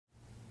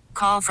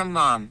Call from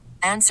mom.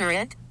 Answer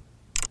it.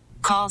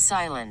 Call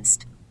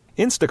silenced.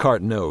 Instacart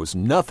knows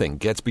nothing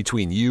gets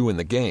between you and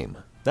the game.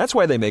 That's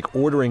why they make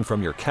ordering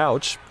from your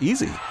couch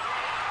easy.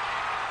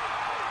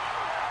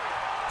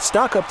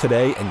 Stock up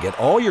today and get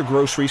all your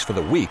groceries for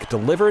the week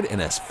delivered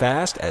in as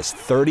fast as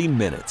 30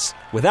 minutes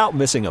without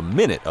missing a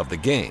minute of the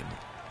game.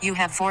 You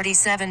have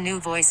 47 new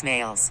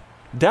voicemails.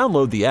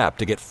 Download the app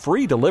to get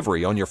free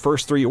delivery on your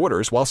first 3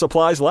 orders while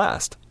supplies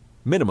last.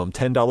 Minimum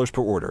 $10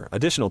 per order.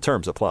 Additional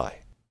terms apply.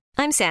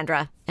 I'm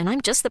Sandra, and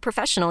I'm just the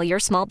professional your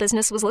small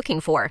business was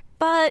looking for.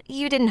 But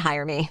you didn't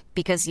hire me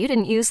because you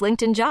didn't use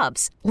LinkedIn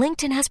Jobs.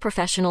 LinkedIn has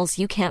professionals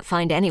you can't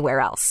find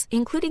anywhere else,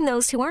 including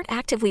those who aren't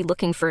actively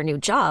looking for a new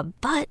job,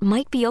 but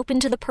might be open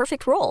to the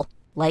perfect role,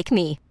 like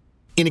me.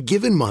 In a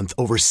given month,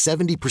 over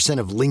 70%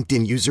 of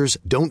LinkedIn users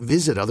don't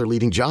visit other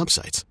leading job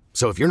sites.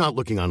 So if you're not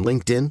looking on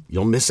LinkedIn,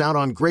 you'll miss out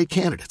on great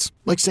candidates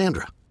like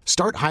Sandra.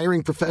 Start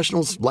hiring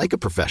professionals like a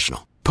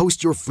professional.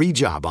 Post your free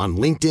job on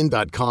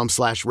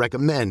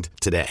linkedin.com/recommend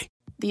today.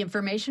 The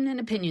information and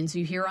opinions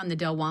you hear on the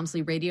Del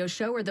Walmsley radio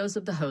show are those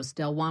of the host,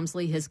 Del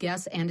Walmsley, his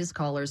guests, and his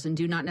callers, and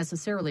do not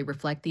necessarily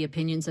reflect the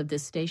opinions of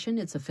this station,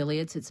 its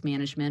affiliates, its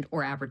management,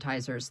 or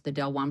advertisers. The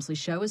Del Walmsley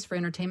show is for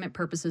entertainment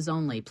purposes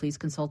only. Please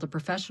consult a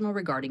professional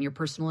regarding your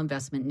personal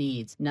investment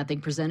needs.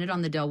 Nothing presented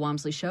on the Del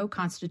Walmsley show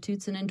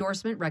constitutes an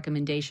endorsement,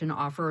 recommendation,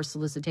 offer, or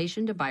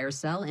solicitation to buy or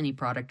sell any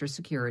product or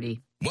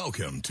security.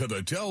 Welcome to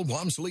the Del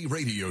Walmsley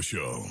radio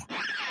show.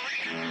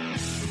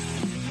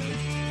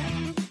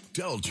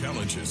 Del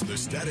challenges the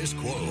status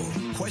quo,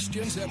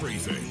 questions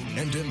everything,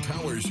 and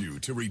empowers you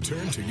to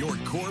return to your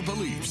core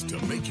beliefs to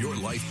make your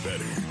life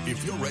better.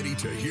 If you're ready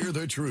to hear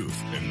the truth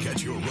and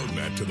get your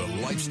roadmap to the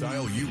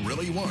lifestyle you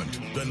really want,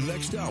 the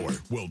next hour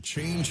will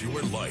change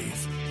your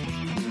life.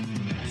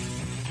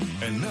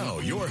 And now,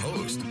 your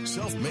host,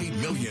 self-made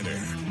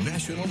millionaire,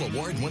 national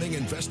award-winning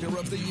investor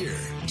of the year,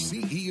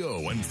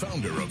 CEO and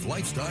founder of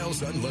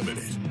Lifestyles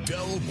Unlimited,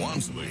 Del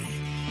Walmsley.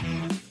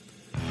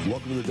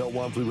 Welcome to the Del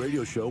Walmsley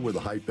Radio Show, where the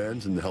hype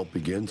ends and the help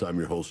begins. I'm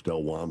your host,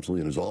 Del Walmsley,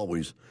 and as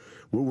always,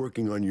 we're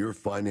working on your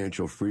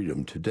financial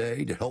freedom.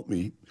 Today, to help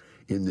me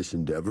in this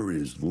endeavor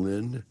is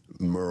Lynn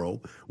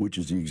Murrow, which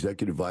is the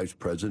Executive Vice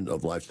President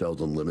of Lifestyles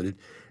Unlimited,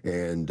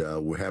 and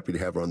we're happy to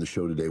have her on the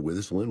show today with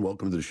us. Lynn,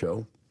 welcome to the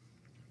show.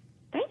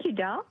 Thank you,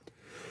 Del.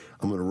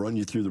 I'm going to run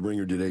you through the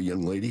ringer today,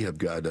 young lady. I've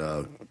got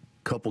a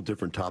couple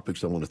different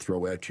topics I want to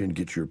throw at you and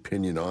get your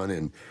opinion on.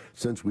 And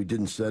since we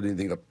didn't set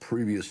anything up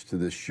previous to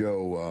this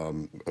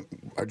show,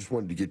 I just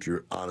wanted to get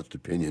your honest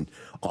opinion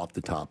off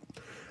the top.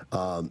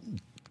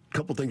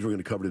 Couple things we're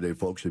going to cover today,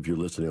 folks. If you're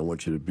listening, I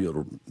want you to be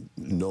able to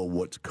know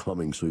what's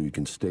coming so you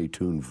can stay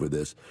tuned for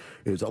this.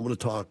 I'm going to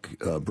talk,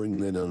 bring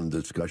Lynn on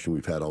the discussion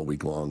we've had all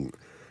week long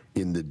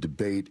in the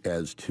debate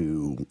as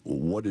to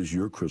what does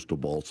your crystal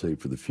ball say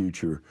for the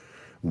future,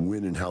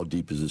 when and how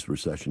deep is this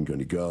recession going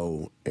to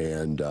go,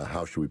 and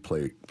how should we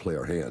play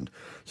our hand.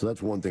 So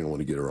that's one thing I want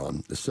to get her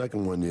on. The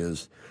second one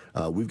is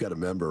we've got a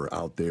member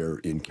out there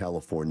in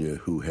California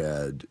who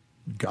had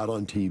got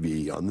on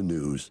TV, on the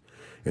news,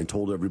 and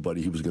told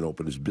everybody he was going to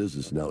open his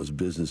business. Now his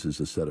business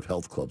is a set of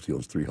health clubs. He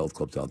owns 3 health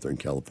clubs out there in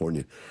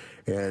California.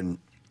 And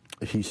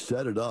he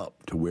set it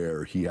up to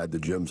where he had the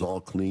gyms all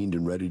cleaned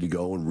and ready to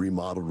go and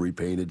remodeled,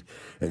 repainted,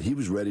 and he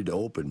was ready to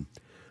open.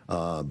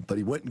 But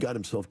he went and got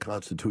himself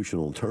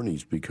constitutional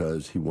attorneys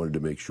because he wanted to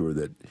make sure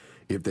that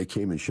if they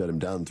came and shut him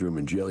down and threw him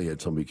in jail, he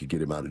had somebody who could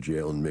get him out of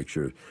jail and make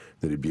sure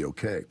that he'd be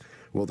okay.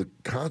 Well, the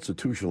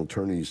constitutional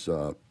attorneys,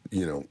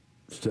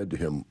 said to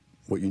him,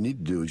 what you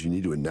need to do is you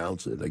need to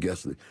announce it. I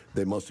guess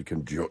they must have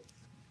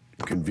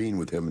convened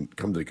with him and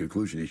come to the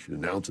conclusion he should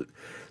announce it.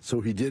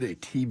 So he did a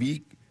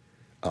TV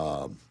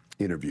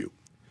interview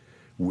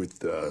with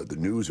the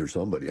news or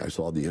somebody. I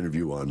saw the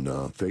interview on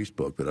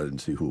Facebook, but I didn't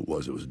see who it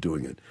was that was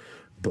doing it.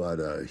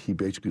 But he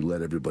basically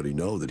let everybody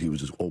know that he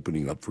was just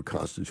opening up for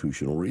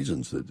constitutional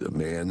reasons, that a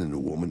man and a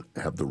woman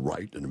have the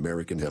right, an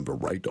American have a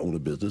right to own a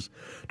business,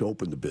 to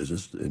open the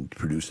business and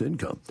produce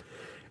income.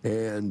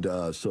 And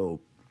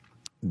so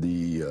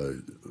the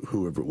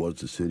whoever it was,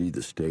 the city,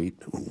 the state,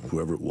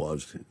 whoever it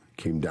was,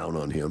 came down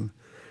on him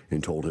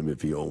and told him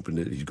if he opened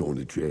it, he's going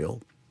to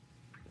jail.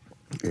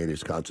 And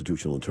his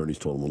constitutional attorneys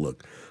told him, well,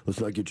 look, let's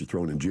not get you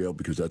thrown in jail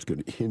because that's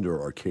going to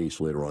hinder our case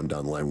later on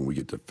down the line when we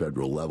get to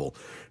federal level,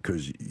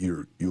 because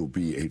you'll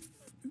be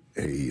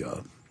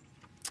a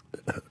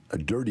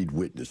dirtied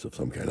witness of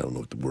some kind. I don't know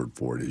what the word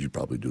for it is. You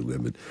probably do,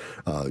 Lynn, but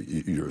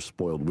you're a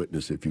spoiled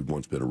witness if you've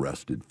once been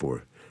arrested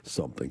for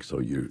something. So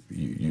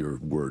your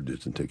word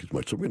doesn't take as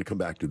much. So we're going to come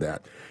back to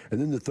that.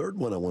 And then the third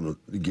one I want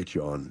to get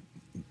you on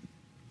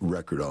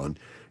record on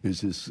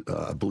is this,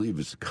 I believe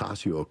it's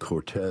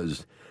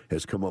Ocasio-Cortez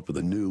has come up with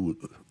a new,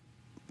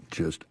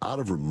 just out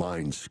of her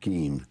mind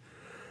scheme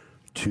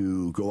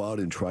to go out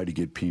and try to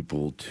get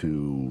people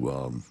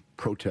to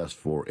protest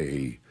for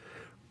a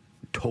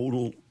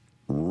total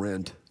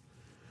rent,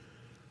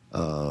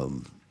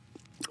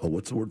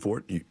 what's the word for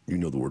it? You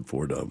know the word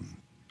for it,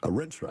 a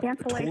rent strike.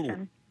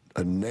 Cancellation.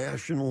 A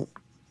national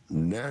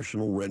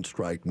rent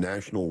strike,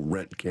 national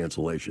rent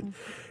cancellation.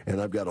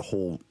 And I've got a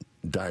whole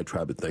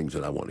diatribe of things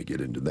that I want to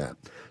get into that.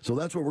 So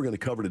that's what we're going to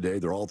cover today.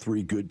 They're all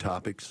three good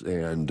topics,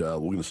 and we're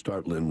going to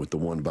start, Lynn, with the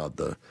one about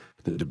the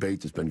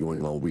debate that's been going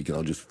on all week, and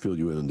I'll just fill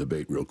you in on the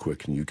debate real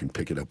quick, and you can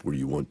pick it up where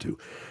you want to.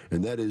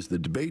 And that is, the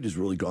debate has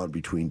really gone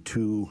between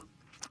two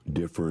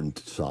different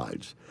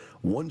sides.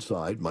 One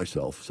side,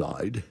 myself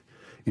side,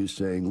 is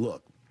saying,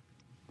 look,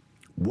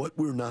 what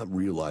we're not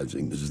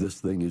realizing is this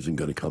thing isn't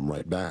going to come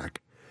right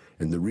back.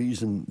 And the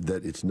reason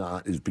that it's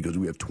not is because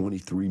we have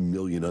 23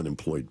 million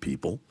unemployed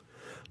people.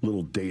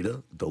 Little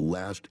data, the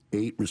last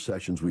 8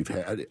 recessions we've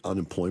had,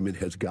 unemployment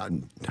has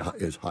gotten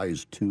as high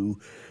as 2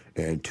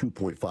 and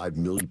 2.5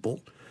 million people.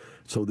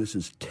 So this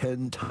is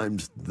 10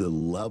 times the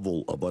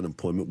level of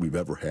unemployment we've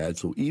ever had.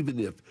 So even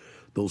if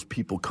those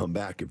people come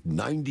back, if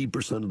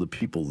 90% of the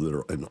people that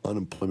are in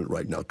unemployment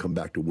right now come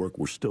back to work,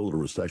 we're still at a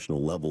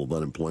recessional level of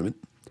unemployment.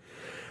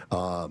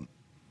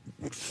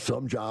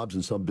 Some jobs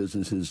and some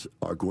businesses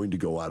are going to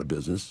go out of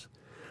business.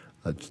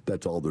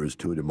 That's all there is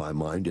to it in my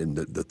mind. And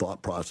the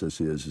thought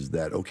process is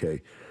that,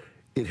 okay,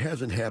 it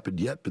hasn't happened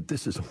yet, but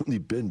this has only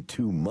been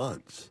 2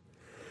 months.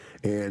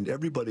 And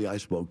everybody I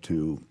spoke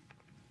to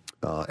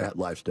at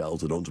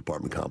Lifestyles that owns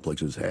apartment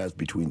complexes has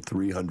between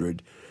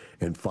 $300,000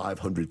 and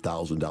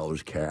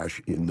 $500,000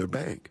 cash in their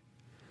bank.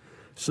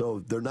 So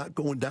they're not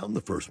going down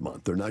the first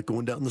month. They're not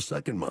going down the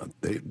second month.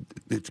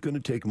 It's going to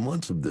take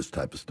months of this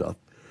type of stuff.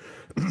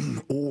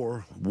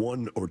 Or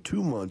 1 or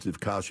 2 months if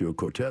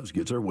Ocasio-Cortez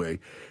gets her way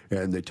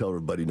and they tell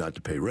everybody not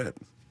to pay rent.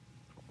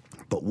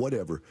 But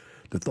whatever,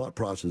 the thought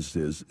process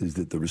is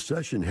that the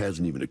recession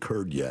hasn't even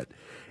occurred yet,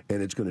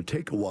 and it's going to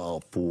take a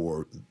while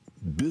for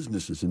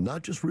businesses, and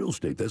not just real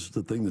estate. That's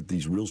the thing that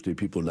these real estate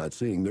people are not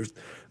seeing.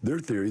 Their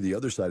theory, the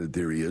other side of the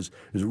theory is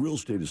real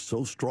estate is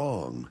so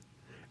strong,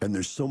 and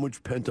there's so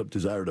much pent-up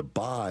desire to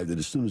buy that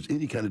as soon as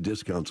any kind of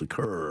discounts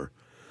occur,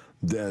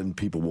 then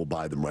people will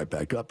buy them right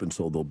back up, and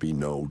so there'll be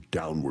no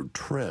downward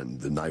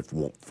trend. The knife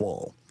won't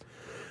fall.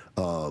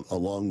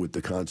 Along with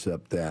the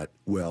concept that,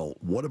 well,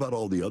 what about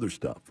all the other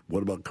stuff?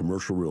 What about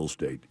commercial real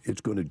estate?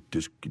 It's going to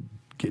just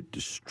get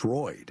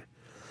destroyed.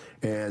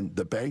 And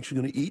the banks are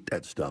going to eat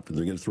that stuff, and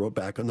they're going to throw it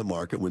back on the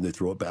market. When they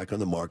throw it back on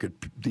the market,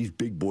 these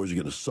big boys are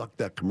going to suck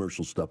that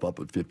commercial stuff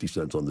up at 50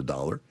 cents on the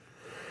dollar.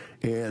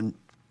 And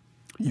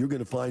you're going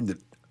to find that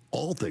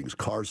all things,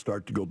 cars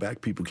start to go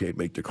back. People can't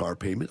make their car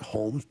payment.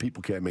 Homes,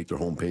 people can't make their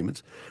home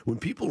payments. When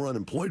people are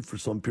unemployed for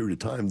some period of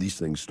time, these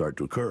things start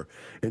to occur.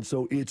 And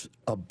so it's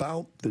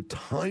about the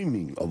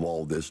timing of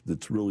all this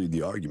that's really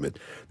the argument,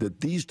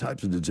 that these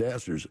types of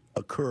disasters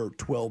occur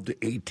 12 to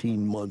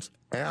 18 months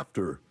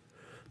after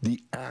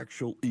the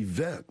actual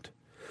event.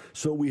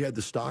 So we had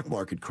the stock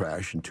market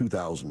crash in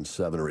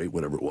 2007 or 8,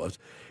 whatever it was.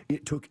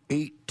 It took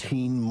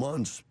 18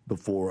 months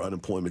before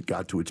unemployment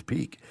got to its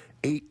peak.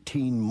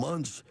 18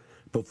 months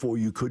before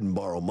you couldn't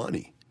borrow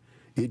money.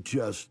 It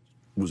just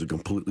was a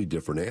completely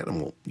different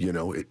animal.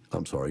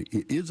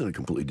 It isn't a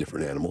completely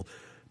different animal.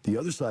 The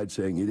other side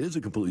saying it is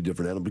a completely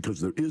different animal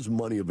because there is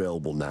money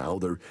available now.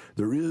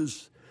 There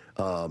is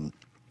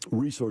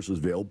resources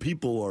available.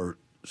 People are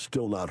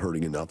still not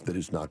hurting enough that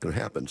it's not going to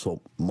happen.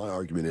 So my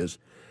argument is,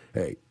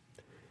 hey,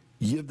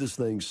 give this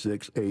thing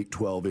 6, 8,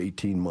 12,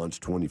 18 months,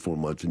 24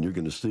 months, and you're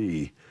going to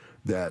see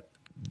that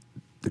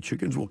the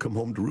chickens will come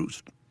home to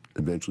roost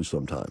eventually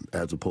sometime,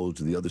 as opposed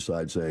to the other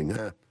side saying,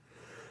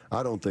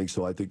 I don't think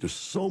so. I think there's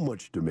so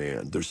much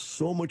demand. There's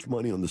so much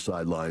money on the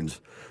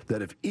sidelines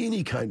that if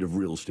any kind of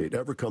real estate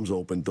ever comes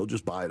open, they'll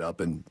just buy it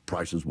up and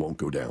prices won't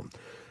go down.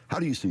 How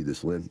do you see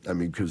this, Lynn? I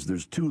mean, because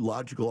there's two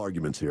logical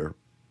arguments here.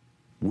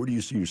 Where do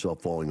you see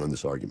yourself falling on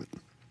this argument?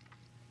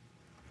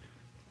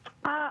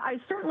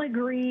 I certainly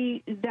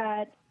agree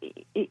that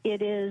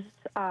it is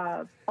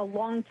a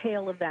long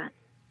tail event.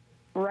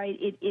 Right,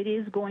 it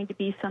is going to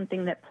be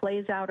something that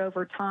plays out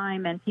over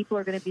time, and people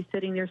are going to be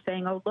sitting there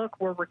saying, oh, look,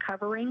 we're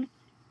recovering,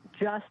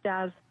 just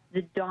as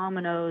the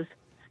dominoes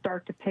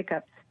start to pick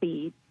up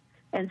speed.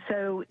 And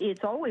so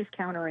it's always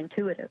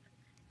counterintuitive.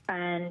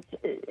 And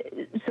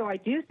so I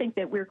do think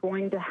that we're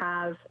going to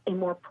have a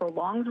more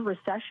prolonged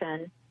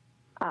recession,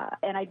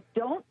 and I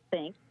don't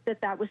think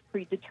that was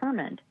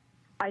predetermined.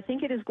 I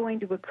think it is going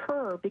to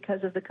occur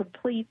because of the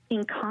complete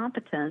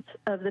incompetence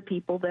of the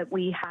people that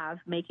we have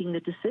making the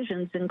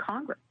decisions in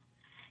Congress.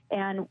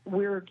 And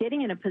we're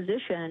getting in a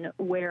position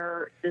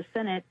where the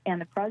Senate and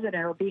the president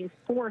are being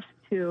forced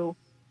to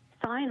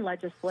sign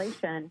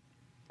legislation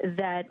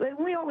that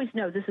we always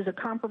know this is a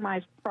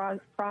compromise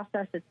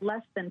process. It's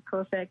less than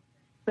perfect,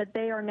 but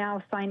they are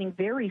now signing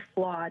very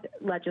flawed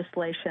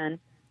legislation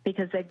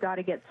because they've got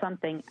to get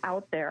something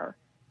out there.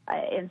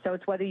 And so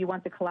it's whether you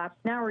want the collapse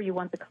now or you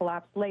want the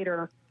collapse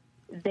later,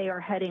 they are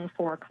heading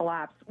for a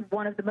collapse.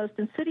 One of the most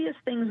insidious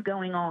things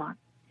going on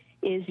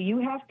is you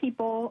have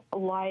people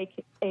like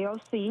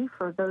AOC,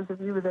 for those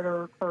of you that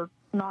are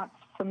not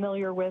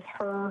familiar with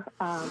her,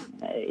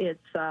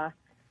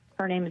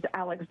 her name is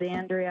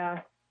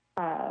Alexandria.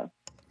 I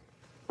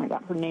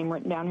got her name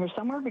written down here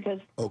somewhere because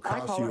I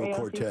call her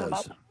AOC so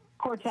much.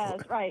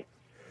 Cortez, right.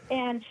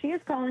 And she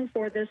is calling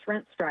for this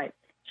rent strike.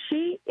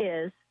 She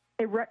is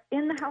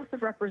in the House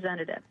of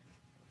Representatives.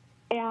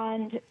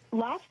 And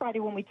last Friday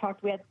when we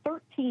talked, we had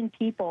 13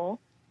 people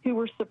who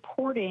were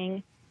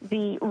supporting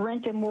the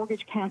Rent and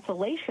Mortgage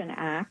Cancellation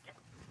Act,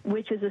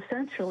 which is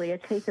essentially a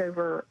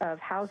takeover of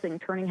housing,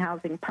 turning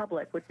housing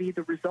public would be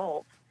the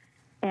result.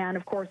 And,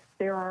 of course,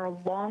 there are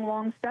long,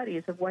 long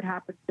studies of what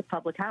happens to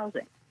public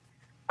housing.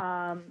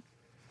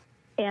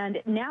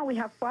 And now we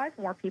have 5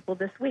 more people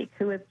this week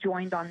who have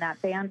joined on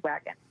that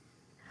bandwagon.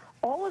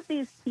 All of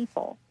these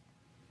people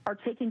are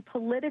taking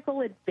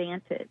political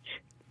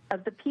advantage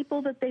of the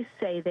people that they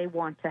say they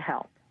want to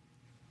help.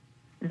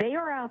 They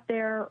are out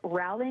there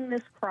rallying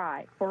this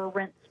cry for a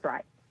rent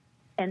strike,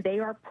 and they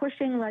are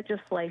pushing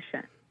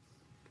legislation.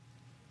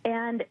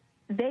 And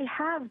they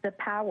have the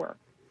power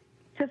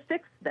to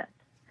fix this.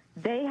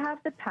 They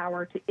have the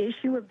power to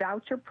issue a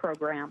voucher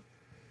program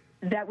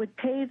that would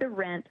pay the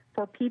rent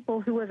for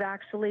people who have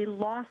actually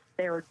lost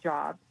their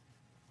jobs,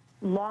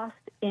 lost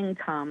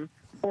income,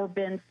 or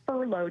been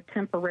furloughed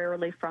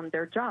temporarily from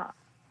their job.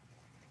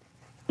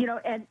 You know,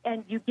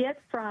 and you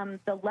get from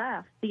the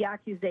left the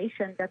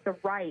accusation that the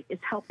right is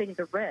helping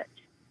the rich.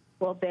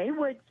 Well, they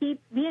would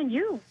keep me and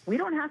you. We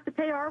don't have to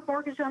pay our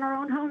mortgage on our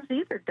own homes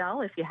either,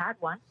 Del, if you had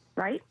one,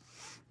 right?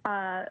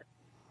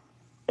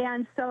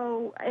 And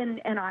so,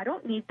 and I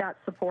don't need that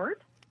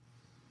support,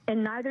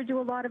 and neither do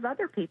a lot of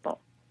other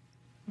people.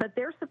 But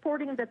they're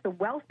supporting that the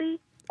wealthy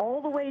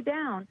all the way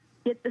down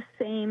get the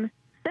same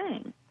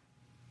thing.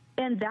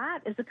 And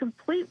that is a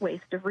complete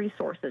waste of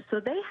resources. So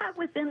they have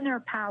within their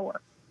power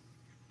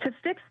to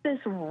fix this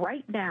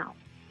right now.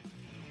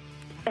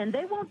 And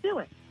they won't do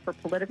it for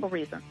political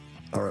reasons.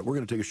 All right, we're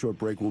going to take a short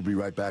break. We'll be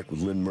right back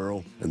with Lynn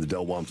Merle and the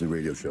Del Walmsley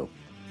Radio Show.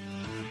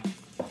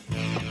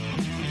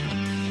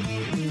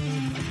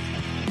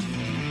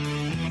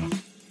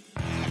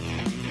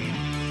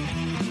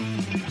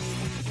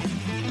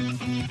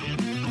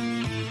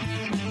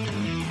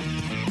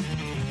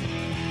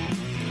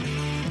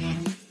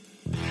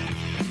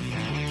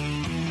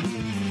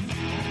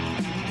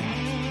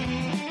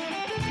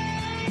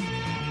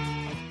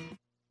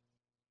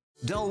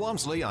 Del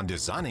Walmsley on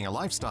Designing a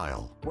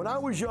Lifestyle. When I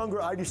was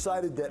younger, I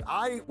decided that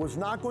I was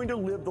not going to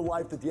live the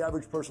life that the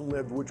average person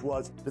lived, which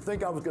was to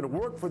think I was going to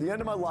work for the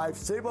end of my life,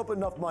 save up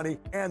enough money,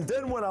 and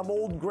then when I'm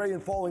old and gray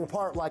and falling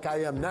apart like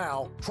I am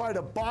now, try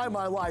to buy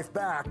my life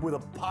back with a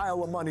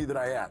pile of money that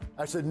I had.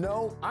 I said,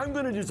 no, I'm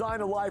going to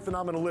design a life and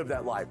I'm going to live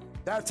that life.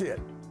 That's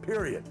it,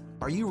 period.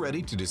 Are you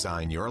ready to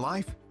design your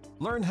life?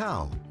 Learn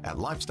how at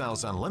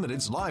Lifestyles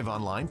Unlimited's live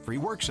online free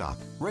workshop.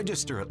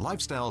 Register at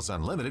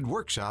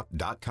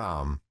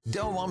lifestylesunlimitedworkshop.com.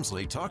 Del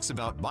Walmsley talks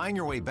about buying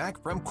your way back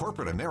from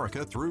corporate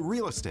America through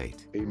real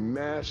estate. A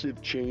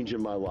massive change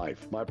in my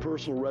life. My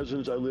personal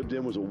residence I lived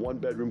in was a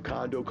 1-bedroom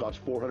condo,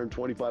 cost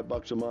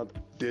 $425 a month.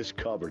 This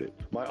covered it.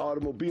 My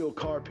automobile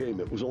car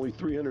payment was only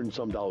 $300 and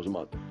some a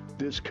month.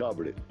 This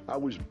covered it. I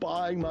was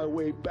buying my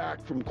way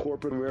back from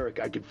corporate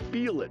America. I could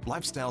feel it.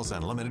 Lifestyles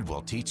Unlimited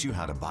will teach you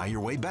how to buy your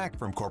way back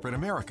from corporate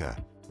America.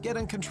 Get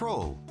in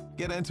control.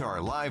 Get into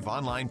our live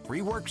online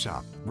free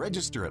workshop.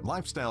 Register at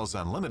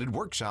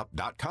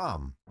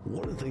lifestylesunlimitedworkshop.com.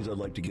 One of the things I'd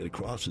like to get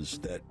across is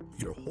that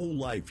your whole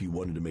life you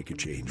wanted to make a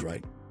change,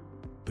 right?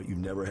 But you've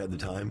never had the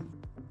time.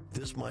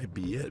 This might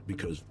be it,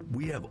 because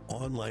we have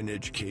online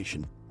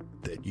education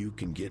that you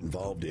can get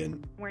involved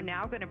in. We're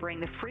now going to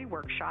bring the free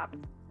workshop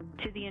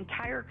to the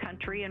entire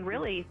country and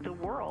really the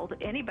world.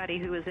 Anybody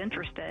who is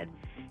interested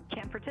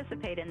can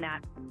participate in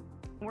that.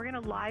 We're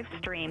going to live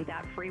stream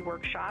that free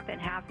workshop and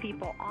have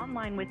people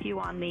online with you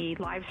on the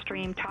live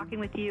stream, talking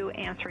with you,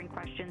 answering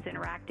questions,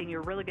 interacting.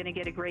 You're really going to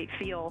get a great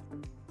feel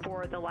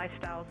for the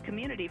Lifestyles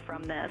community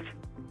from this.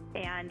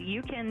 And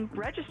you can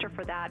register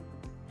for that.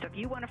 So if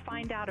you want to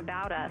find out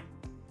about us,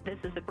 this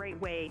is a great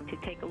way to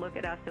take a look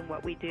at us and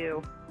what we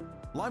do.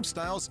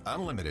 Lifestyles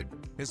Unlimited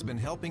has been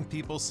helping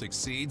people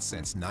succeed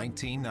since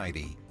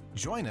 1990.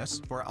 Join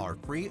us for our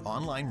free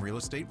online real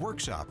estate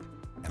workshop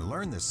and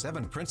learn the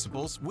 7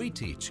 principles we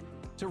teach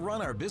to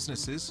run our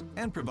businesses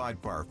and provide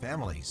for our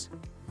families.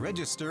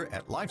 Register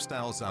at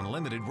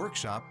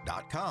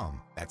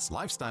lifestylesunlimitedworkshop.com. That's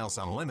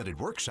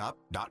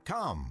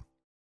lifestylesunlimitedworkshop.com.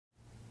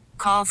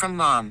 Call from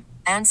mom.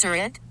 Answer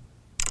it.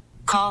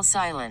 Call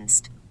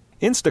silenced.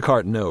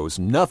 Instacart knows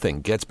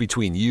nothing gets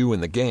between you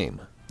and the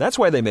game. That's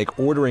why they make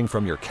ordering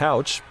from your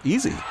couch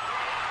easy.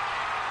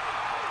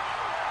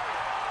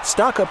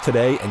 Stock up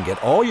today and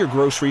get all your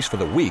groceries for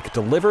the week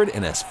delivered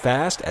in as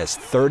fast as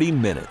 30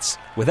 minutes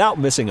without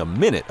missing a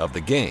minute of the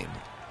game.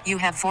 You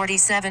have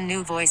 47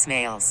 new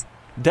voicemails.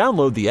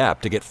 Download the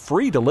app to get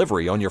free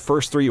delivery on your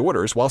first 3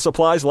 orders while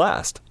supplies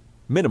last.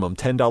 Minimum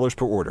 $10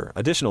 per order.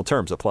 Additional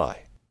terms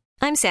apply.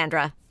 I'm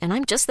Sandra, and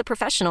I'm just the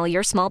professional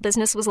your small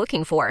business was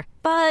looking for.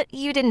 But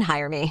you didn't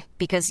hire me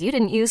because you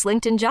didn't use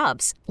LinkedIn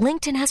Jobs.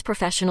 LinkedIn has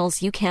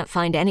professionals you can't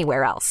find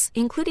anywhere else,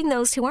 including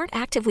those who aren't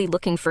actively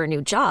looking for a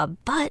new job,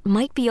 but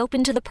might be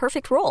open to the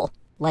perfect role,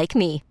 like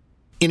me.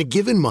 In a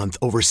given month,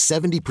 over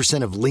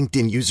 70% of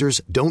LinkedIn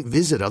users don't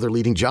visit other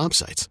leading job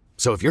sites.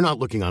 So if you're not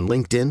looking on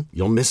LinkedIn,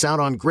 you'll miss out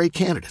on great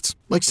candidates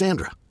like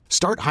Sandra.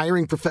 Start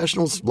hiring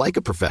professionals like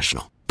a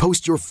professional.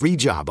 Post your free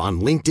job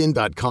on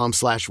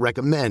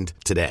linkedin.com/recommend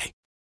today.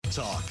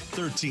 Talk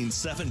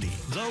 1370,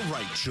 the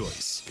right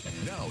choice.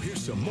 Now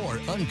here's some more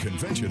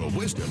unconventional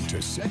wisdom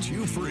to set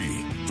you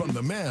free from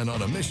the man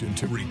on a mission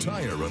to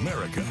retire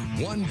America,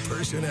 one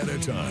person at a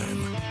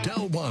time,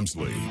 Del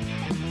Walmsley.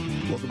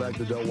 Welcome back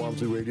to the Del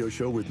Walmsley Radio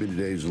Show. With me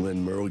today is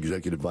Lynn Merle,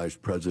 Executive Vice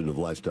President of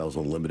Lifestyles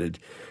Unlimited.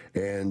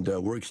 And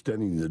we're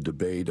extending the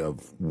debate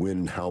of when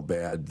and how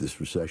bad this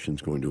recession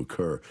is going to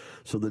occur.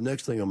 So the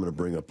next thing I'm going to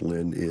bring up,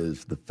 Lynn,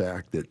 is the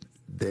fact that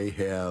they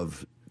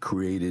have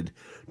created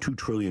 $2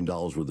 trillion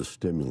worth of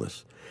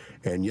stimulus.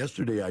 And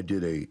yesterday I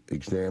did an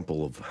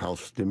example of how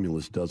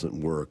stimulus doesn't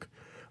work,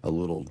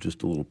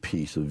 just a little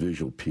piece, a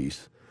visual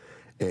piece.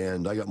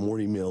 And I got more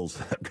emails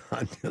that I've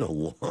gotten in a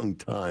long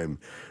time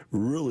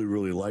really,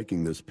 really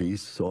liking this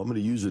piece. So I'm going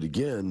to use it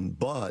again,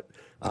 but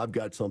I've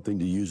got something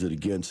to use it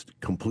against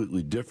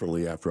completely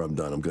differently after I'm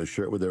done. I'm going to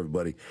share it with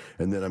everybody,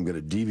 and then I'm going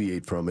to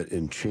deviate from it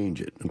and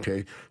change it,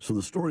 okay? So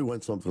the story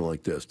went something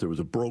like this. There was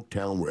a broke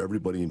town where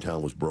everybody in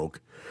town was broke,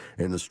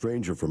 and a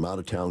stranger from out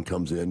of town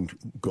comes in,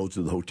 goes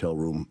to the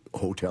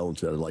hotel and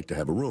said, I'd like to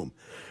have a room.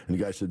 And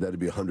the guy said that'd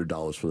be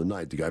 $100 for the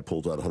night. The guy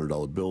pulls out a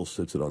 $100 bill,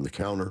 sits it on the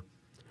counter,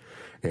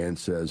 and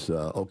says,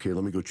 okay,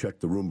 let me go check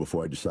the room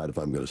before I decide if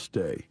I'm going to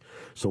stay.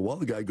 So while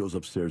the guy goes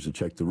upstairs to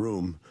check the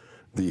room,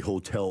 the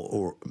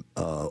hotel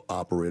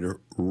operator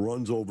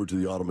runs over to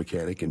the auto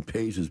mechanic and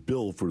pays his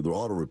bill for the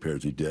auto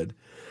repairs he did.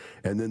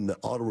 And then the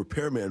auto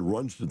repairman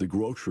runs to the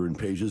grocer and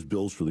pays his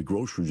bills for the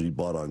groceries he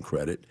bought on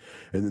credit.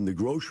 And then the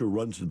grocer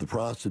runs to the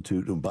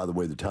prostitute, and by the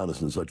way, the town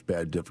is in such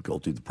bad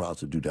difficulty, the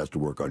prostitute has to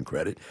work on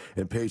credit,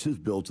 and pays his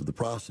bill to the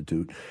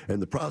prostitute.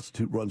 And the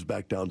prostitute runs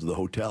back down to the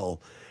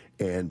hotel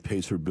and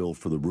pays her bill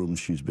for the room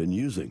she's been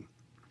using.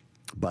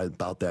 By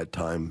about that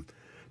time,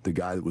 the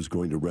guy that was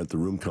going to rent the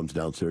room comes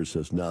downstairs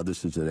and says, no,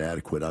 this is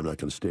inadequate. I'm not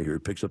going to stay here. He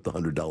picks up the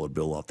 $100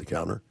 bill off the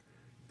counter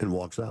and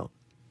walks out.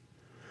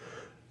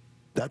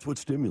 That's what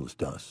stimulus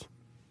does.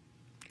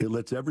 It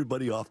lets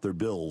everybody off their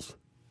bills,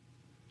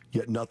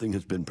 yet nothing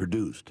has been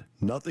produced.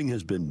 Nothing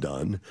has been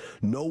done.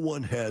 No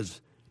one has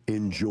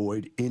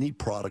enjoyed any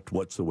product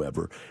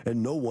whatsoever,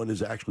 and no one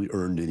has actually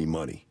earned any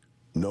money.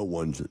 No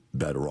one's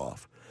better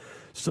off.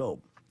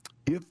 So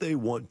if they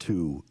want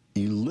to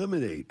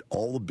eliminate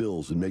all the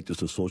bills and make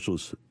this a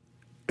socialist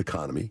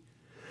economy,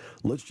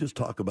 let's just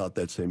talk about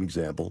that same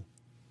example,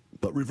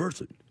 but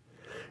reverse it.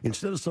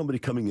 Instead of somebody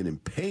coming in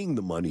and paying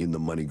the money and the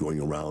money going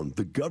around,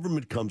 the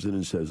government comes in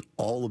and says,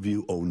 all of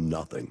you owe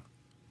nothing.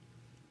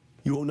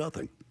 You owe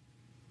nothing.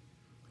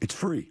 It's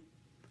free.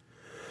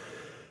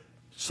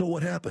 So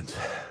what happens?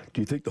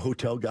 Do you think the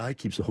hotel guy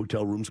keeps the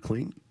hotel rooms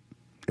clean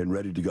and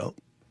ready to go?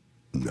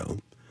 No.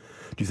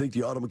 Do you think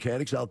the auto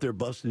mechanic's out there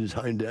busting his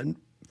hind end,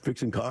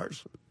 fixing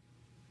cars?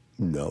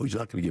 No, he's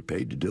not going to get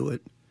paid to do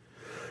it.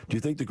 Do you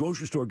think the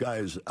grocery store guy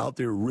is out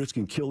there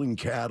risking killing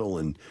cattle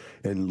and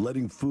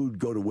letting food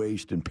go to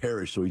waste and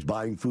perish, so he's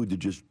buying food that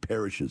just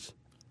perishes?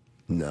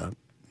 No,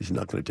 he's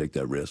not going to take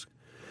that risk.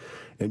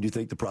 And do you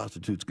think the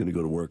prostitute's going to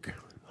go to work,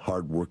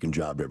 hard-working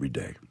job every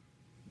day?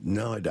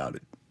 No, I doubt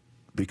it,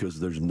 because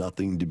there's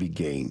nothing to be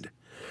gained.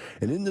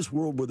 And in this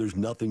world where there's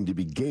nothing to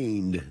be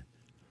gained,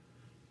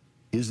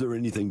 is there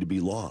anything to be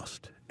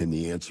lost? And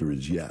the answer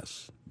is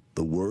yes.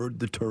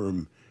 The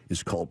term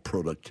is called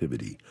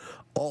productivity.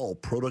 All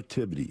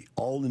productivity,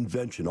 all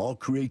invention, all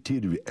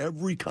creativity,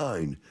 every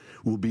kind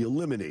will be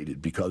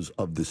eliminated because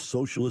of this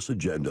socialist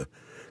agenda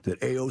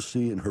that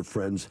AOC and her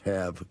friends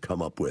have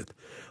come up with.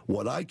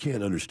 What I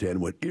can't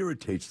understand, what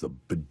irritates the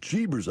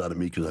bejeebers out of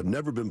me, because I've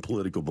never been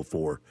political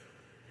before,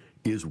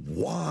 is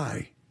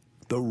why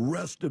the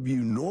rest of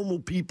you normal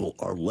people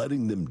are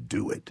letting them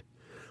do it.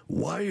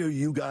 Why are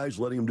you guys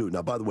letting them do it?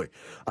 Now, by the way,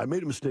 I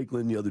made a mistake,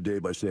 Lynn, the other day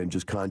by saying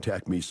just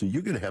contact me. So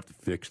you're going to have to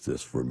fix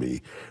this for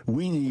me.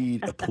 We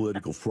need a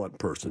political front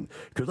person,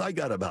 because I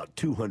got about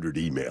 200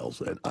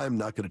 emails, and I'm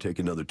not going to take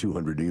another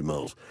 200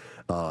 emails.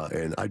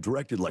 And I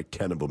directed like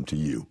 10 of them to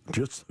you,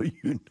 just so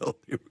you know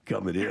they were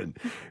coming in,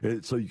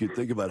 and so you can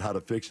think about how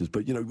to fix this.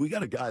 But, we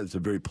got a guy that's a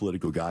very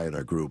political guy in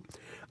our group.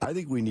 I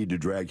think we need to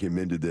drag him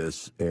into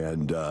this.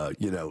 And,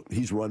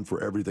 he's run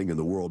for everything in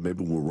the world.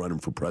 Maybe we'll run him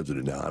for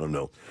president now. I don't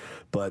know.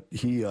 But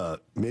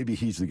maybe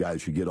he's the guy who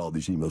should get all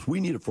these emails.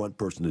 We need a front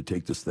person to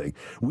take this thing.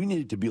 We need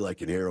it to be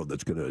like an arrow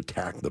that's going to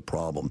attack the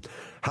problem.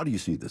 How do you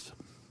see this?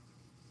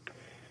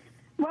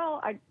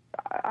 Well,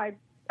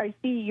 I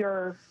see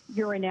your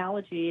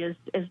analogy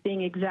as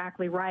being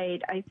exactly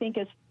right. I think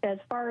as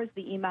far as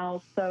the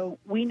emails, so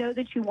we know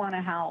that you want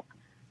to help.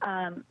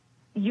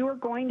 You're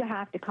going to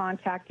have to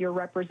contact your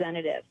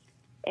representatives,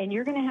 and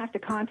you're going to have to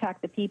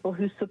contact the people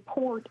who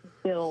support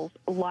bills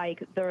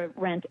like the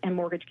Rent and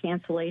Mortgage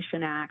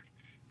Cancellation Act,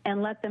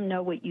 and let them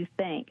know what you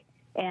think.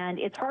 And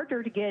it's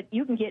harder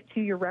you can get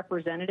to your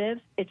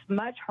representatives. It's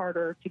much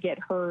harder to get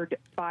heard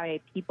by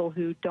people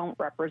who don't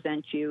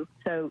represent you.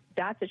 So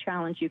that's a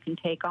challenge you can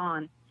take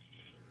on.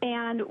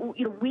 And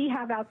we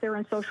have out there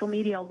in social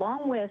media,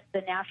 along with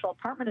the National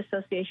Apartment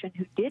Association,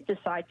 who did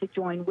decide to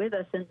join with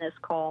us in this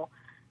call,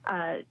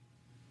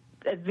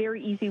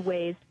 very easy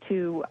ways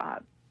to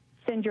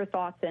send your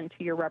thoughts in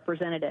to your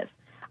representatives.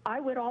 I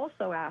would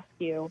also ask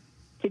you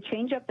to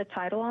change up the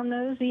title on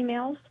those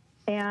emails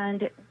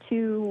and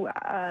to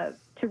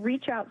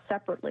reach out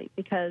separately,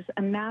 because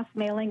a mass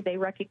mailing they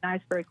recognize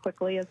very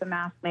quickly as a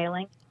mass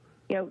mailing.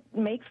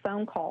 Make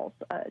phone calls,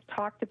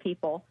 talk to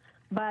people.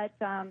 But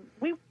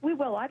we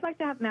will. I'd like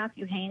to have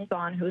Matthew Haynes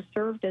on, who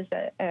served as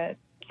a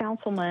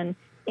councilman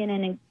in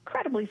an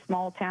incredibly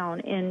small town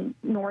in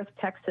North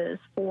Texas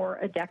for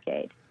a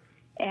decade.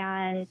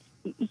 And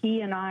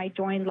he and I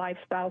joined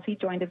Lifestyles. He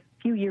joined a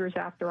few years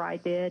after I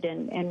did,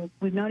 and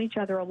we've known each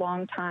other a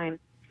long time.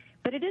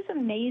 But it is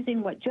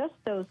amazing what just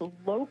those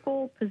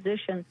local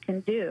positions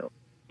can do.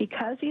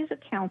 Because he's a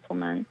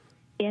councilman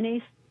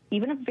in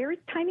even a very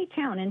tiny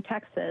town in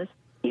Texas,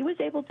 he was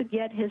able to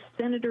get his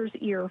senator's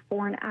ear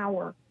for an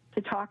hour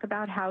to talk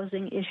about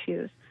housing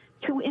issues,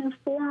 to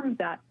inform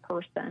that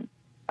person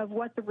of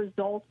what the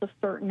results of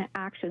certain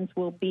actions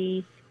will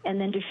be,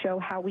 and then to show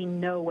how we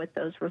know what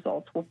those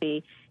results will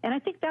be. And I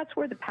think that's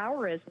where the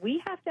power is.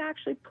 We have to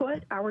actually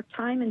put our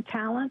time and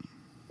talent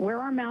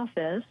where our mouth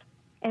is,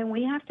 and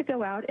we have to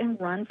go out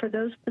and run for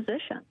those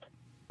positions.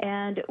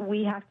 And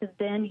we have to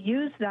then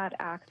use that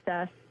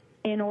access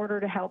in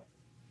order to help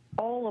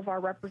all of our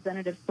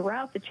representatives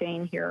throughout the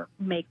chain here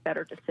make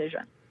better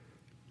decisions.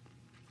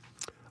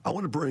 I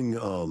want to bring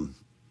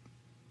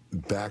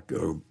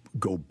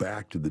go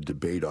back to the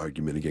debate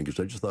argument again, because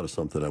I just thought of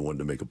something I wanted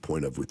to make a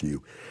point of with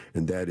you,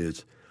 and that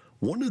is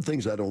one of the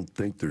things I don't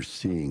think they're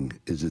seeing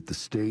is that the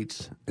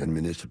states and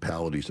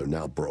municipalities are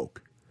now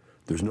broke.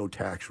 There's no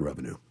tax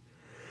revenue.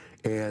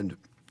 And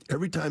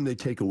every time they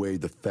take away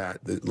the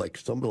fact that, like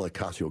somebody like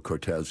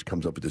Ocasio-Cortez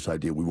comes up with this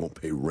idea, we won't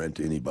pay rent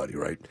to anybody,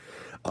 right?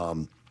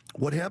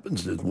 What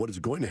happens is, what is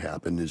going to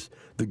happen is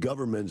the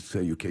government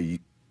say, okay,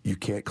 you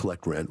can't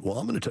collect rent. Well,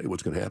 I'm going to tell you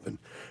what's going to happen.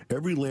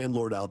 Every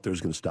landlord out there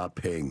is going to stop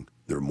paying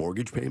their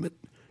mortgage payment.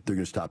 They're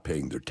going to stop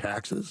paying their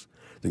taxes.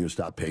 They're going to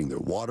stop paying their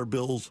water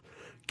bills,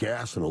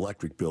 gas and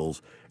electric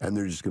bills, and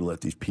they're just going to let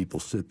these people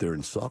sit there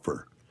and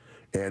suffer.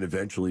 And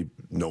eventually,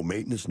 no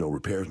maintenance, no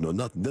repairs, no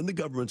nothing. Then the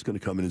government's going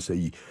to come in and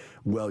say,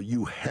 well,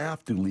 you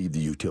have to leave the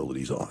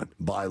utilities on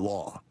by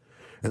law.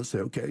 And say,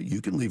 okay,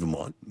 you can leave them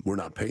on. We're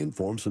not paying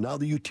for them. So now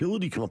the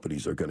utility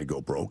companies are going to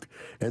go broke,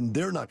 and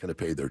they're not going to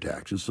pay their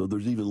taxes. So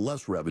there's even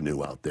less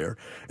revenue out there.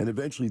 And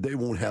eventually they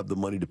won't have the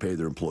money to pay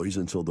their employees,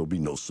 and so there'll be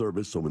no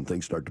service. So when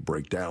things start to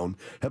break down,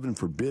 heaven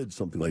forbid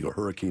something like a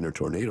hurricane or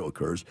tornado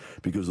occurs,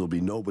 because there'll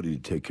be nobody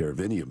to take care of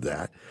any of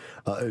that.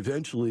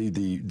 Eventually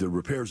the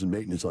repairs and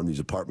maintenance on these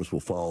apartments will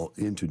fall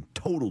into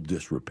total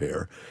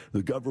disrepair.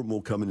 The government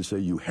will come in and say,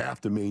 you have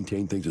to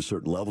maintain things at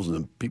certain levels, and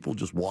then people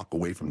just walk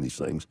away from these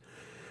things.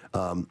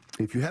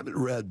 If you haven't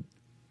read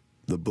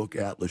the book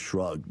Atlas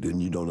Shrugged,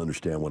 then you don't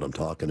understand what I'm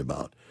talking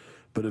about.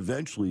 But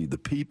eventually, the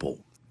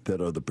people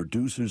that are the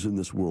producers in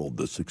this world,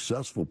 the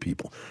successful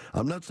people,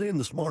 I'm not saying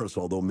the smartest,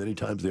 although many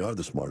times they are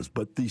the smartest,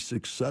 but the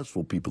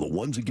successful people, the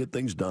ones that get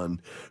things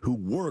done, who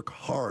work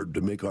hard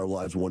to make our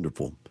lives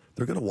wonderful,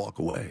 they're going to walk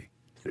away.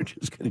 They're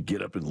just going to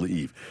get up and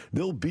leave.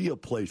 There'll be a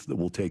place that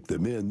will take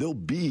them in. There'll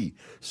be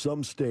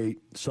some state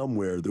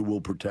somewhere that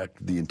will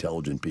protect the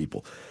intelligent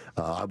people.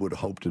 I would have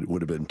hoped it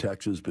would have been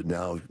Texas, but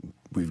now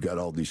we've got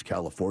all these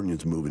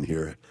Californians moving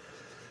here.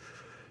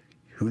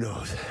 Who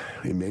knows?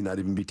 It may not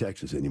even be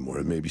Texas anymore.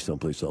 It may be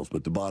someplace else.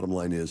 But the bottom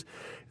line is,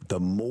 the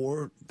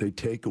more they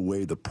take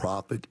away the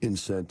profit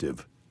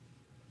incentive,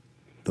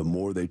 the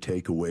more they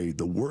take away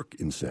the work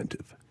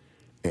incentive.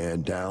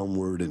 And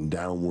downward and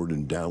downward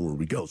and downward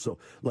we go. So,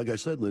 like I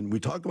said, Lynn, we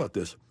talk about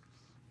this.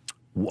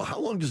 How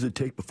long does it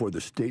take before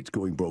the states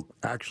going broke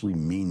actually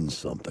means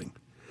something?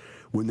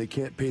 When they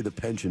can't pay the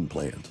pension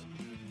plans,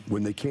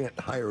 when they can't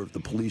hire the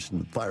police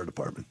and the fire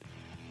department.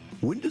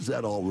 When does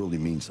that all really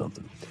mean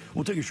something?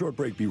 We'll take a short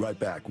break, be right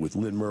back with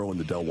Lynn Murrow and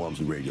the Del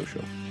Walmsley Radio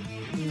Show.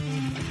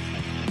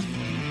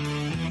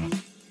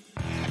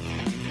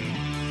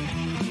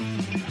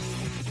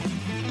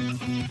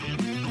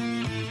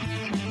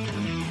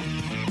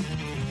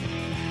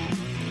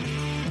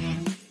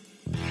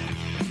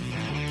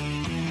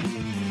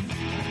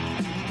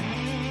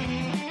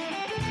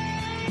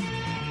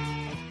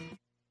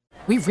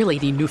 We really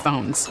need new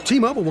phones.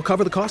 T-Mobile will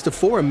cover the cost of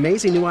 4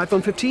 amazing new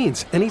iPhone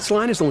 15s, and each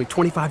line is only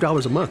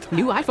 $25 a month.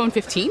 New iPhone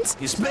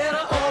 15s? It's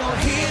better over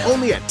here.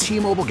 Only at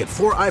T-Mobile, get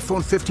 4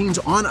 iPhone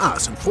 15s on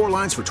us and 4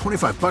 lines for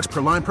 $25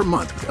 per line per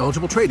month with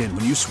eligible trade-in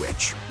when you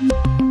switch.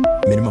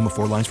 Minimum of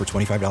 4 lines for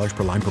 $25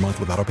 per line per month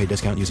with autopay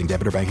discount using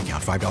debit or bank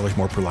account. $5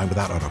 more per line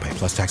without autopay,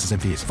 plus taxes and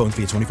fees. Phone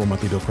fee at 24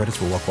 monthly bill credits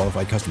for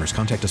well-qualified customers.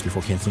 Contact us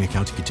before canceling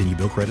account to continue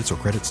bill credits or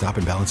credit stop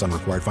and balance on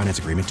required finance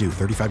agreement due.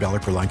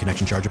 $35 per line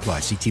connection charge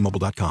applies. See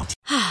T-Mobile.com.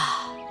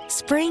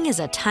 Spring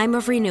is a time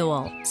of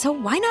renewal, so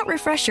why not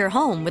refresh your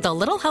home with a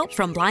little help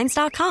from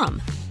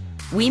Blinds.com?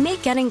 We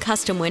make getting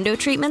custom window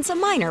treatments a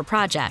minor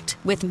project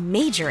with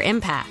major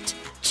impact.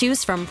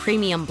 Choose from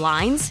premium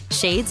blinds,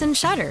 shades, and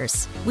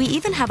shutters. We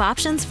even have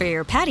options for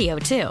your patio,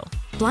 too.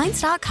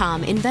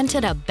 Blinds.com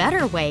invented a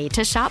better way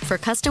to shop for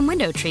custom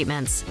window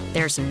treatments.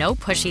 There's no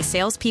pushy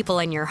salespeople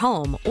in your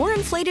home or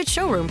inflated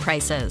showroom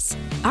prices.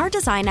 Our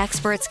design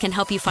experts can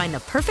help you find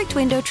the perfect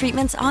window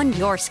treatments on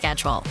your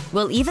schedule.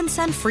 We'll even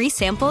send free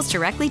samples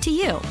directly to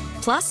you.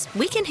 Plus,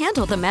 we can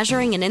handle the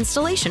measuring and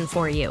installation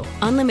for you.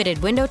 Unlimited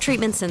window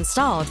treatments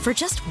installed for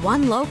just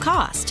one low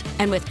cost.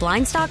 And with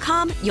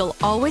Blinds.com, you'll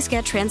always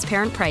get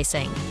transparent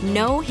pricing.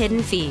 No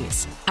hidden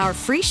fees. Our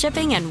free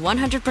shipping and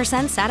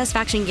 100%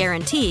 satisfaction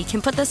guarantee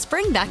can put the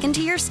spring back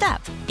into your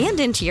step and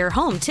into your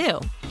home,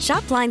 too.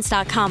 Shop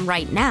Blinds.com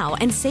right now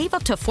and save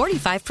up to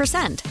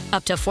 45%.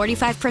 Up to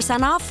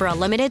 45% off for a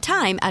limited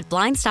time at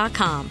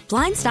Blinds.com.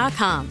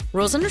 Blinds.com.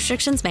 Rules and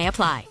restrictions may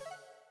apply.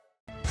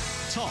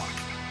 Talk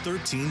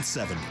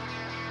 1370.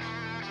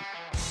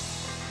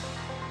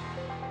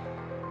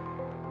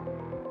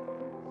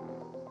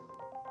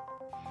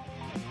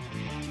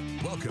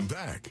 Welcome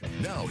back.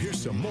 Now here's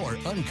some more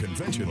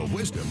unconventional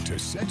wisdom to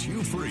set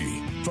you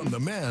free from the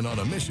man on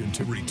a mission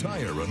to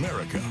retire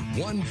America,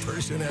 one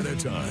person at a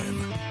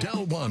time,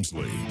 Del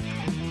Walmsley.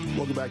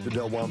 Welcome back to the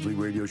Del Walmsley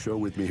Radio Show.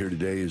 With me here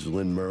today is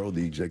Lynn Murrow,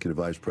 the Executive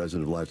Vice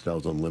President of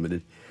Lifestyles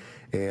Unlimited.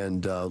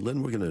 And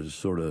Lynn, we're going to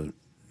sort of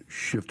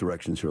shift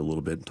directions here a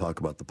little bit and talk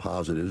about the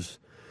positives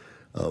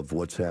of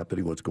what's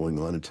happening, what's going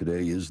on. And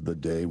today is the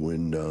day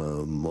when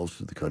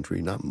most of the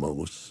country, not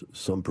most,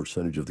 some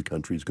percentage of the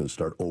country is going to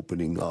start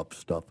opening up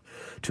stuff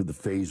to the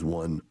phase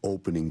one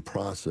opening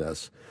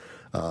process.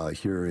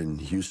 Here in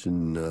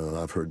Houston,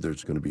 I've heard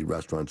there's going to be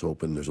restaurants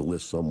open. There's a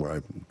list somewhere.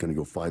 I'm going to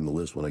go find the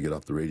list when I get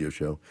off the radio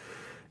show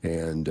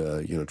and,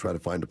 try to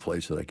find a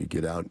place that I could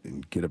get out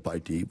and get a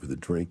bite to eat with a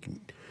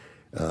drink.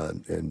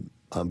 And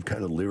I'm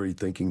kind of leery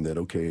thinking that,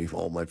 okay,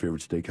 all my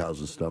favorite steakhouses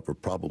and stuff are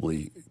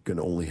probably going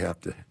to only have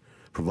to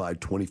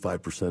provide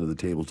 25% of the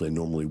tables I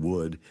normally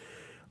would.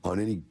 On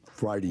any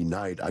Friday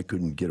night, I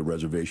couldn't get a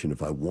reservation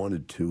if I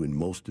wanted to in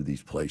most of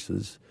these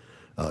places.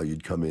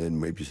 You'd come in,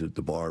 maybe sit at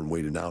the bar and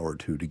wait an hour or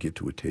two to get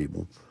to a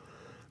table.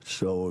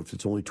 So if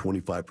it's only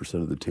 25%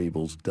 of the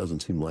tables, it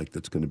doesn't seem like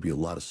that's going to be a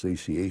lot of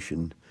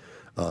satiation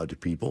to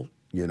people.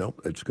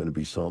 It's going to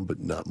be some,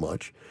 but not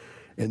much.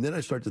 And then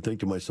I start to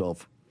think to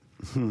myself,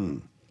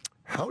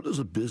 how does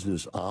a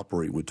business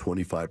operate with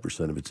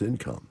 25% of its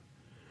income?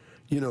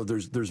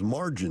 There's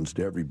margins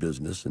to every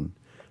business, and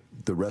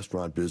the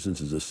restaurant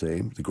business is the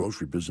same. The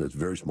grocery business has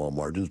very small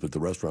margins, but the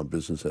restaurant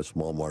business has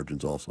small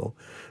margins also,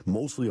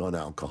 mostly on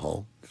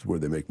alcohol. It's where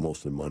they make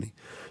most of the money.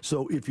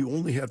 So if you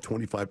only have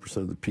 25%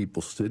 of the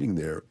people sitting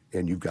there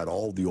and you've got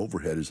all the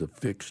overhead as a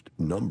fixed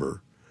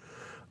number,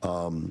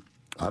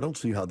 I don't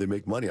see how they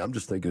make money. I'm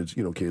just thinking it's,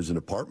 okay, as an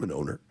apartment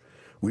owner,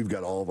 we've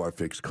got all of our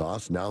fixed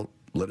costs. Now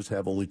let us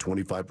have only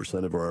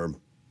 25% of our,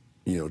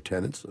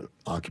 tenants,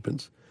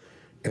 occupants,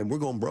 and we're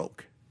going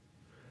broke.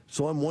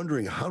 So I'm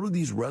wondering, how do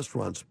these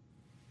restaurants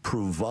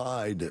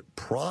provide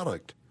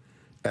product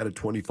at a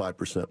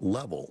 25%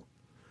 level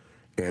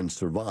and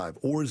survive?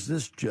 Or is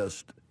this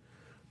just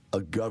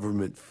a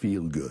government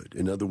feel-good?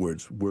 In other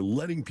words, we're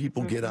letting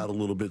people get out a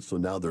little bit, so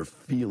now they're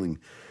feeling.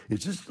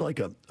 It's just like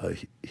a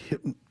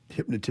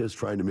hypnotist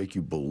trying to make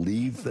you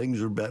believe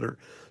things are better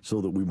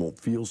so that we won't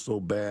feel so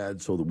bad,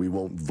 so that we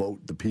won't vote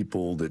the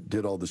people that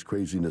did all this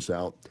craziness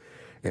out.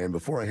 And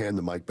before I hand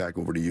the mic back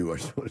over to you, I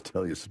just want to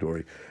tell you a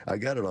story. I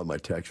got it on my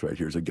text right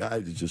here. There's a guy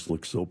that just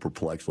looks so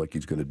perplexed, like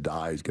he's going to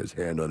die. He's got his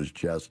hand on his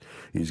chest.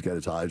 He's got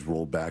his eyes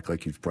rolled back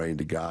like he's praying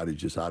to God. He's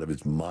just out of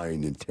his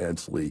mind,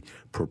 intensely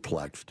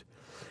perplexed.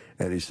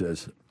 And he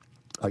says,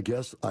 I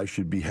guess I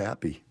should be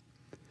happy.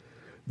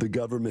 The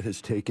government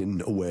has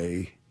taken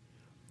away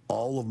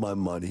all of my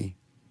money,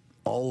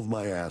 all of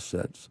my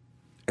assets,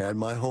 and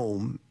my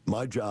home,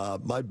 my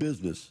job, my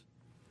business.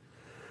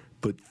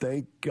 But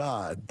thank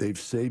God they've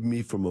saved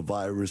me from a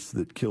virus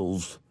that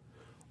kills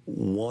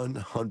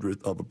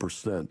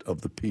 0.01% of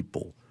the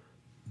people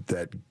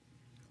that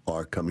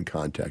are come in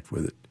contact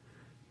with it.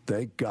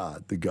 Thank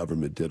God the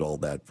government did all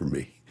that for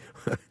me.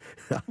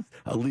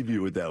 I'll leave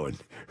you with that one.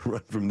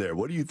 Run from there.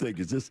 What do you think?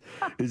 Is this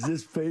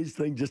phase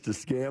thing just a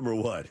scam or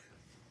what?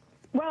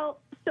 Well,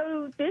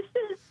 so this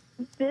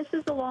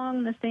is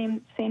along the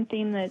same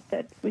theme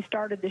that we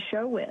started the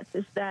show with,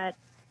 is that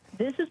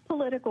this is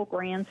political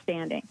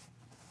grandstanding.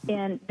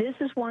 And this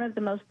is one of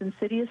the most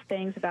insidious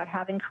things about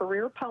having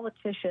career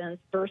politicians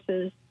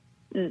versus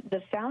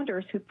the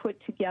founders who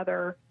put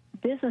together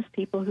business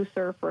people who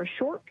served for a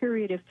short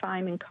period of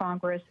time in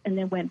Congress and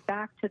then went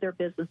back to their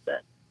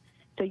businesses.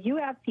 So you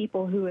have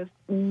people who have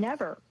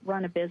never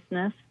run a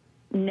business,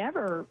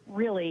 never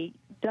really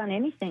done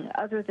anything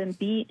other than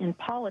be in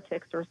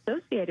politics or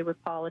associated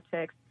with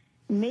politics,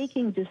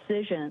 making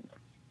decisions.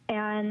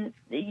 And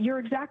you're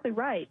exactly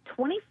right.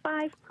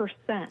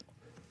 25%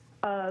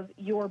 of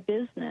your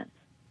business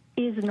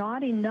is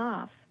not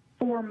enough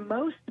for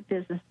most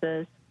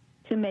businesses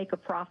to make a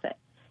profit.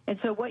 And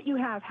so what you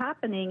have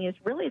happening is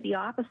really the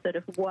opposite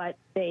of what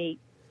they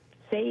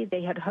say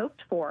they had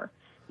hoped for.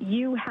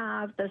 You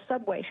have the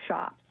Subway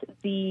shops,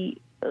 the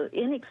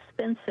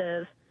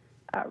inexpensive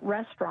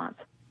restaurants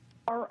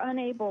are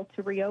unable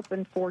to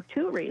reopen for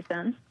two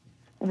reasons.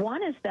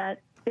 One is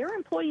that their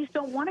employees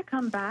don't want to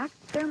come back.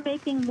 They're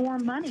making more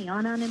money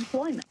on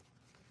unemployment.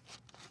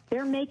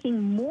 They're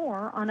making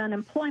more on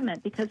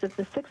unemployment because of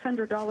the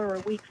 $600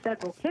 a week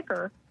federal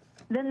kicker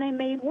than they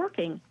made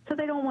working, so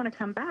they don't want to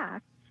come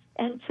back.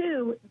 And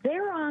two,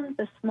 they're on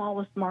the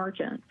smallest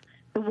margins.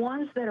 The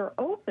ones that are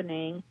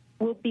opening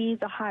will be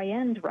the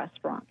high-end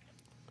restaurants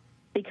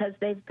because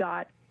they've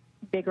got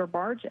bigger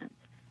margins.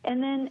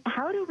 And then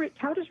how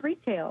does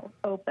retail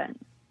open?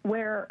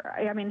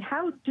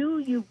 How do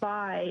you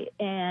buy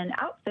an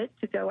outfit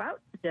to go out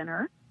to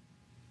dinner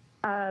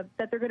that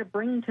they're going to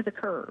bring to the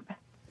curb?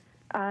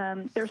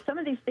 There's some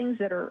of these things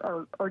that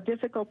are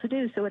difficult to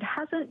do, so it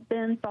hasn't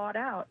been thought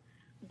out.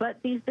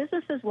 But these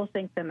businesses will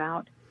think them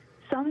out.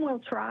 Some will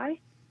try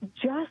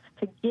just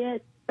to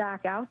get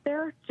back out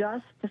there,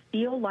 just to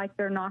feel like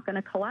they're not going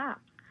to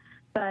collapse.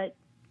 But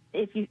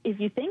if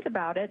you think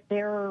about it,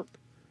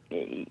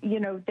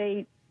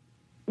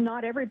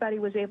 not everybody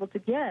was able to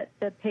get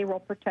the payroll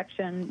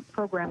protection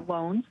program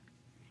loans,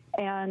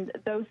 and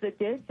those that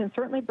did can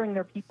certainly bring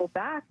their people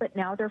back. But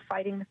now they're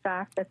fighting the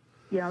fact that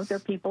their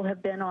people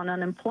have been on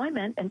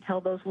unemployment until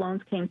those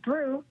loans came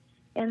through,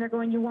 and they're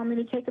going, "You want me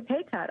to take a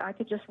pay cut? I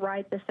could just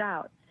ride this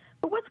out."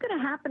 But what's going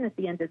to happen at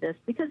the end of this?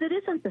 Because it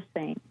isn't the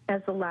same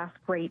as the last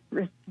Great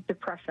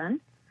Depression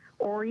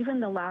or even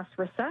the last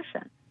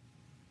recession.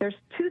 There's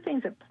two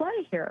things at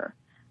play here.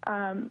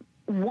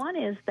 One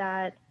is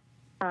that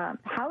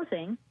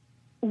housing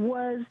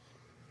was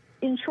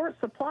in short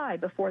supply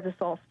before this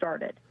all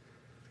started.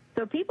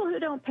 So people who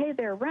don't pay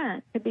their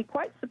rent could be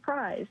quite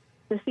surprised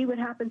to see what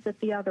happens at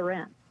the other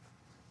end.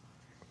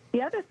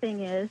 The other thing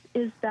is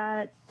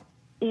that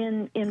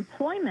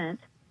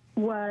employment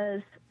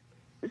was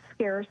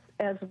scarce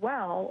as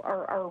well,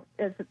 or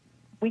as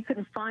we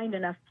couldn't find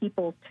enough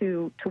people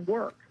to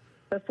work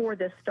before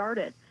this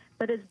started.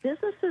 But as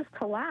businesses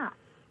collapse,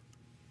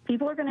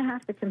 people are going to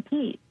have to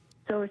compete.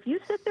 So if you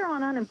sit there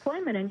on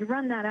unemployment and you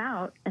run that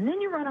out, and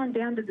then you run on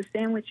down to the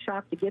sandwich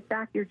shop to get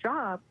back your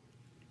job,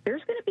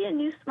 there's going to be a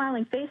new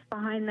smiling face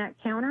behind that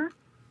counter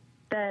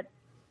that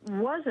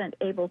wasn't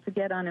able to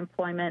get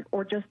unemployment,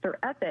 or just their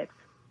ethics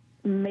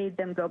made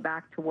them go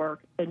back to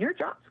work, and your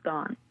job's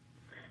gone.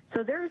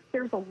 So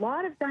there's a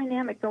lot of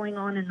dynamic going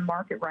on in the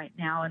market right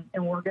now,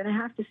 and we're going to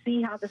have to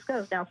see how this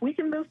goes. Now, if we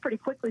can move pretty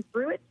quickly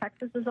through it,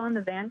 Texas is on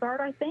the vanguard,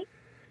 I think.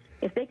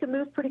 If they can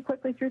move pretty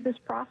quickly through this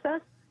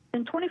process,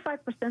 then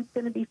 25% is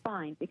going to be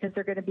fine, because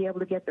they're going to be able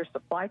to get their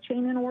supply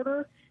chain in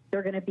order.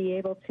 They're going to be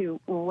able to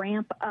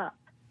ramp up.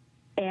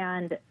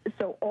 And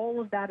so all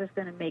of that is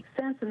going to make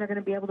sense, and they're going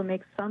to be able to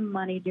make some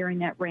money during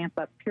that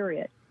ramp-up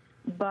period.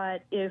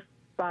 But if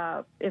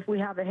we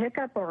have a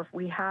hiccup, or if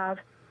we have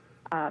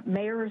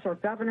mayors or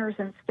governors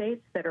in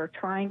states that are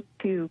trying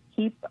to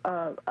keep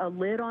a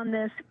lid on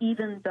this,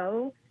 even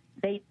though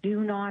they do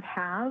not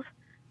have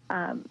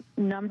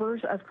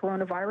numbers of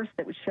coronavirus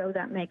that would show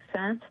that makes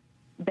sense,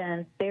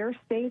 then their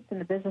states and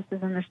the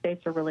businesses in their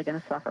states are really going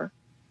to suffer.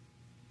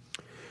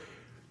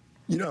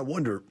 I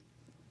wonder,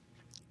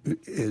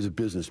 as a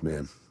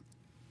businessman,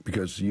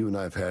 because you and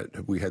I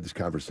we had this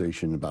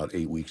conversation about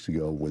 8 weeks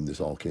ago when this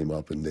all came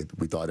up, and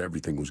we thought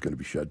everything was going to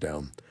be shut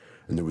down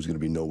and there was going to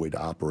be no way to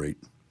operate.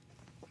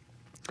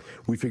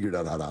 We figured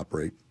out how to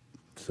operate,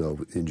 so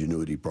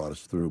ingenuity brought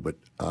us through. But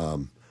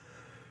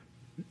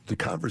the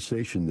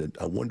conversation that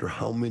I wonder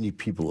how many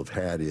people have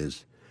had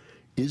is,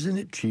 isn't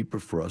it cheaper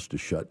for us to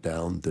shut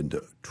down than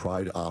to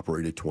try to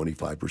operate at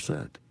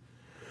 25%?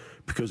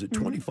 Because at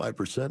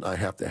 25%, I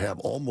have to have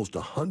almost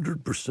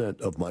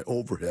 100% of my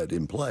overhead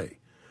in play.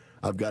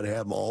 I've got to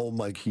have all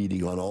my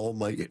heating on, all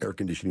my air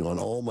conditioning on,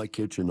 all my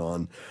kitchen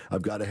on.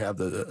 I've got to have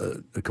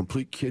a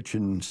complete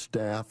kitchen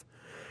staff.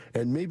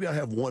 And maybe I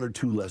have one or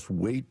two less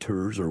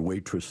waiters or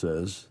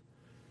waitresses.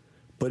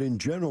 But in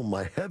general,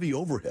 my heavy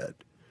overhead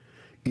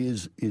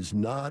is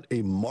not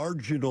a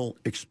marginal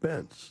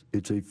expense.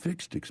 It's a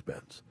fixed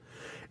expense.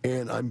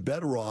 And I'm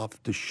better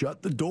off to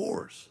shut the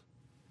doors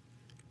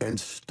and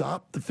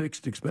stop the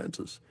fixed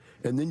expenses.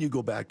 And then you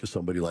go back to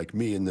somebody like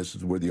me, and this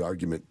is where the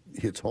argument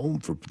hits home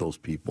for those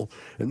people.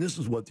 And this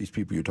is what these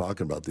people you're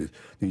talking about,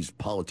 these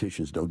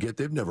politicians don't get.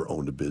 They've never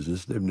owned a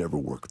business. They've never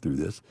worked through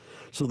this.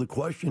 So the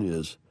question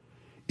is,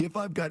 if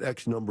I've got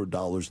X number of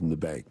dollars in the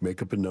bank,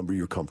 make up a number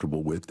you're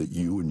comfortable with that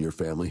you and your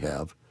family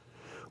have,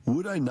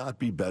 would I not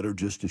be better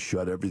just to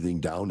shut everything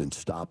down and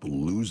stop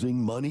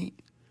losing money?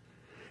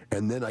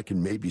 And then I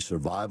can maybe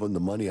survive on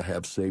the money I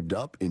have saved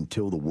up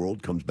until the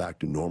world comes back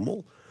to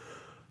normal?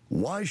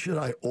 Why should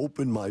I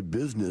open my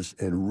business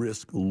and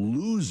risk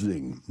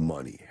losing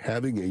money,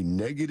 having a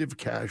negative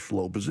cash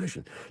flow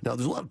position? Now,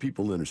 there's a lot of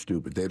people that are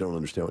stupid. They don't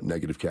understand what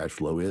negative cash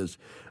flow is.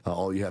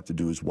 All you have to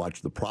do is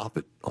watch the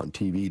profit on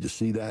TV to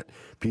see that.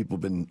 People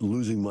have been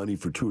losing money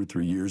for 2 or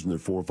 3 years, and they're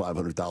 $400,000 or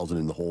 $500,000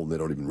 in the hole, and they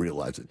don't even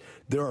realize it.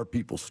 There are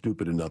people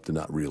stupid enough to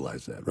not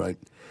realize that, right?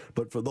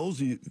 But for those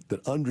of you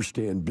that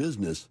understand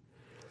business,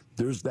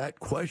 there's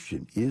that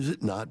question. Is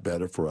it not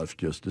better for us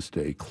just to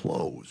stay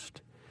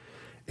closed?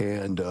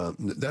 And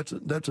that's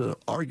an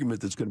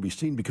argument that's going to be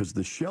seen because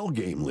the shell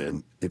game,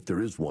 Lynn, if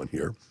there is one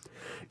here,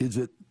 is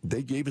that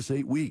they gave us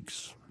 8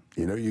 weeks.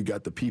 You know, you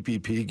got the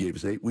PPP, gave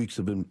us 8 weeks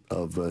of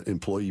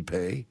employee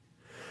pay.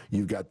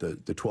 You've got the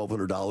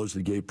 $1,200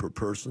 they gave per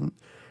person,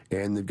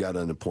 and they've got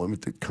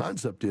unemployment. The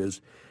concept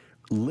is,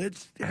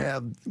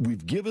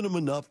 we've given them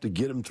enough to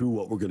get them through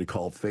what we're going to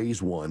call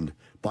phase 1.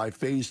 By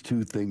phase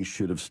 2, things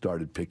should have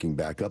started picking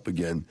back up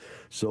again,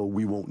 so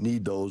we won't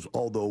need those,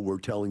 although we're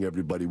telling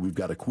everybody we've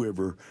got a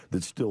quiver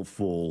that's still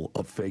full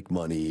of fake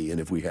money, and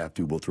if we have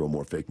to, we'll throw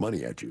more fake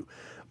money at you.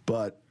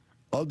 But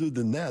other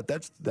than that,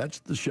 that's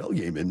the shell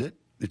game, isn't it?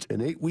 It's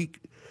an 8-week.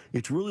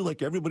 It's really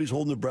like everybody's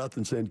holding their breath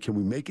and saying, can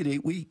we make it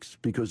 8 weeks?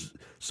 Because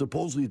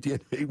supposedly at the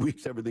end of 8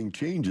 weeks, everything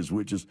changes,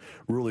 which is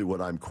really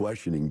what I'm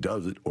questioning.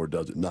 Does it or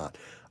does it not?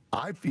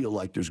 I feel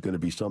like there's going to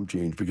be some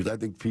change because I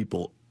think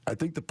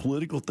the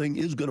political thing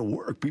is going to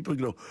work. People are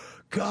going to go,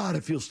 God,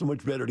 it feels so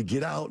much better to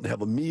get out and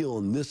have a meal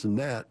and this and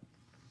that.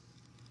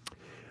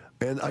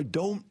 And I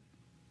don't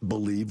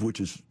believe,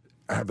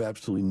 I have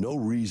absolutely no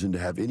reason to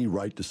have any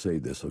right to say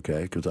this,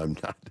 okay, because I'm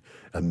not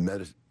a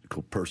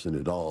medical person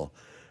at all.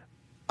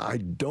 I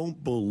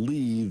don't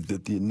believe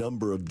that the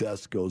number of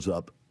deaths goes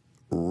up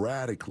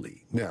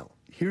radically. Now,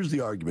 here's the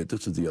argument.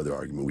 This is the other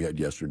argument we had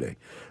yesterday.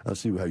 I'll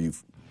see how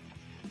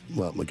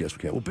well, I guess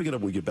we can't. We'll pick it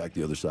up when we get back to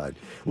the other side.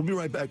 We'll be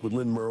right back with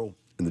Lynn Merle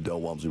and the Del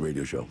Walmsley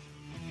Radio Show.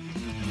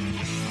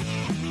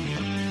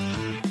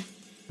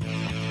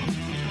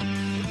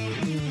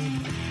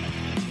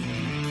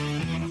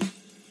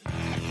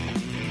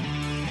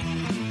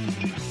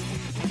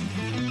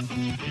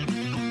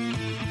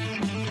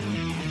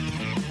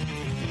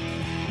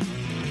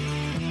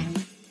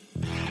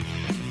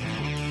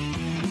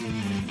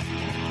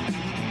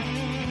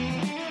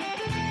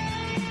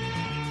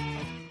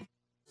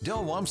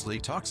 Del Walmsley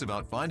talks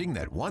about finding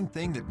that one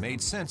thing that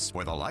made sense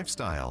for the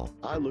lifestyle.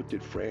 I looked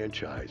at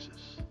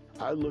franchises.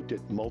 I looked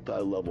at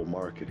multi-level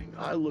marketing.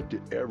 I looked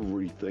at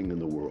everything in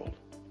the world.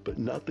 But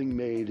nothing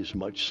made as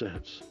much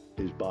sense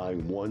as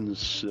buying one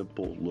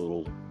simple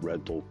little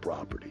rental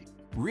property.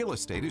 Real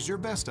estate is your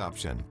best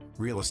option.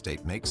 Real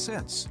estate makes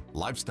sense.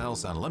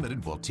 Lifestyles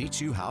Unlimited will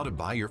teach you how to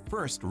buy your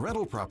first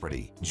rental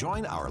property.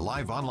 Join our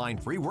live online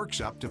free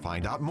workshop to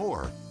find out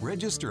more.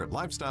 Register at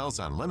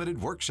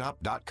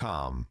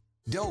lifestylesunlimitedworkshop.com.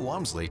 Del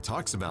Walmsley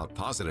talks about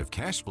positive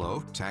cash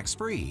flow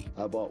tax-free.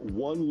 I bought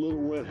one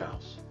little rent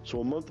house.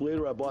 So a month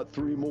later, I bought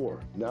 3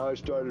 more. Now I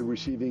started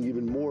receiving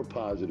even more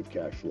positive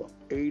cash flow.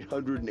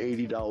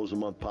 $880 a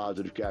month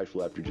positive cash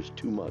flow after just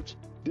 2 months.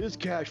 This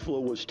cash flow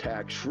was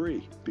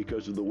tax-free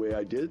because of the way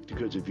I did it,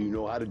 because if you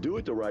know how to do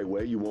it the right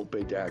way, you won't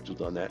pay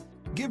taxes on that.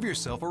 Give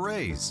yourself a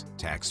raise,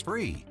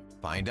 tax-free.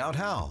 Find out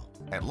how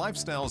at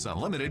Lifestyles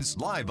Unlimited's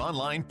live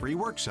online free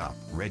workshop.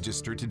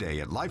 Register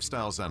today at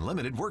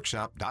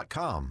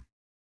lifestylesunlimitedworkshop.com.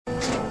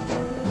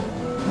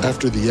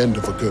 After the end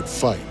of a good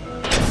fight,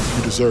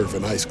 you deserve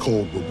an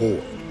ice-cold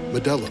reward.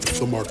 Modelo,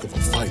 the mark of a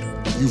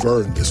fighter. You've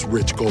earned this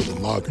rich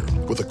golden lager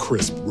with a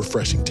crisp,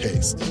 refreshing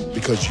taste.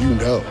 Because you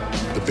know,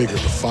 the bigger the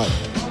fight,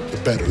 the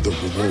better the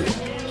reward.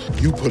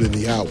 You put in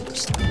the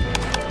hours,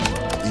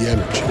 the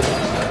energy,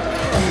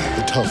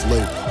 the tough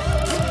labor.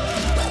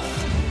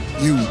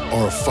 You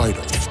are a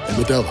fighter, and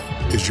Modelo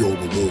is your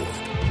reward.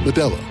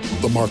 Modelo,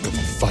 the mark of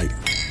a fighter.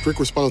 Drink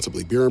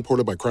responsibly. Beer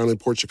imported by Crown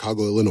Imports,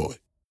 Chicago, Illinois.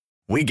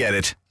 We get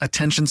it.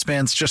 Attention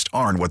spans just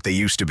aren't what they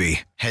used to be.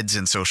 Heads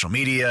in social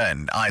media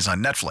and eyes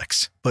on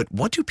Netflix. But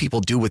what do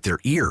people do with their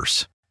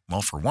ears?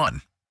 Well, for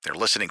one, they're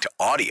listening to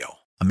audio.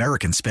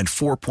 Americans spend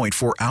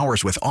 4.4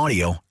 hours with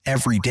audio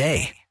every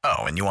day. Oh,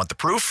 and you want the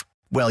proof?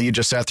 Well, you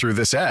just sat through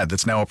this ad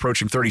that's now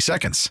approaching 30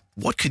 seconds.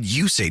 What could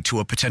you say to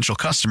a potential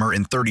customer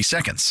in 30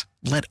 seconds?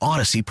 Let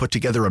Odyssey put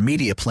together a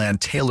media plan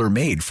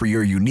tailor-made for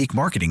your unique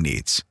marketing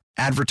needs.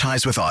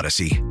 Advertise with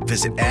Odyssey.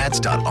 Visit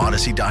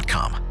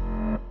ads.odyssey.com.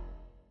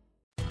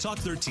 Talk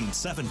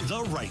 1370,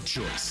 the right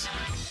choice.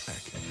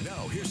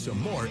 Now here's some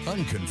more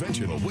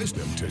unconventional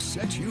wisdom to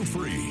set you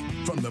free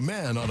from the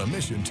man on a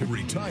mission to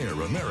retire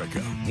America,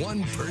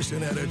 one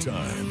person at a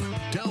time,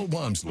 Del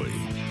Walmsley.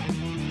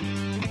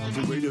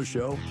 The radio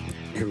show.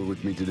 Here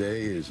with me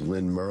today is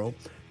Lynn Merle,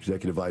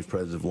 Executive Vice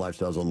President of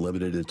Lifestyles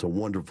Unlimited. It's a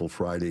wonderful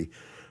Friday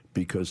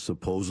because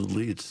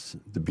supposedly it's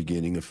the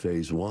beginning of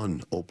phase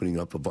 1, opening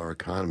up of our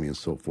economy and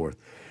so forth.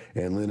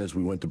 And Lynn, as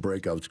we went to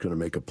break, I was going to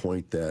make a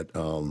point that,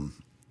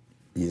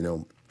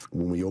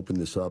 when we open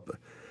this up,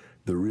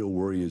 the real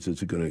worry is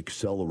it going to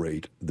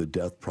accelerate the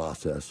death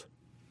process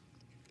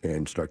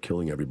and start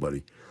killing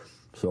everybody?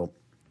 So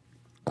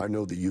I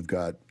know that you've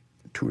got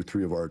 2 or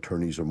 3 of our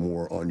attorneys or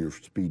more on your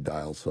speed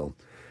dial, so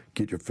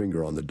get your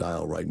finger on the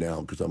dial right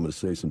now because I'm going to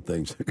say some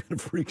things that are going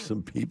to freak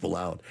some people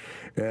out.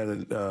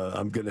 And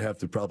I'm going to have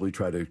to probably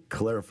try to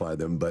clarify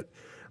them, but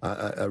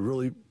I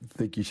really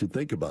think you should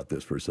think about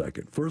this for a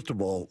second. First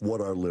of all,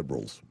 what are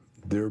liberals?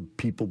 Their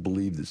people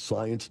believe that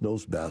science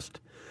knows best,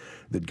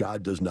 that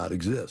God does not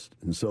exist.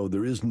 And so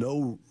there is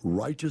no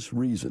righteous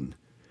reason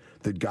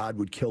that God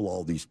would kill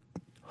all these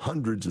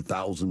hundreds of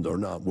thousands, or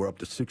not, we're up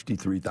to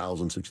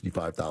 63,000,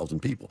 65,000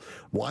 people.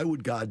 Why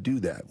would God do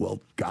that? Well,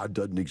 God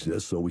doesn't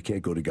exist, so we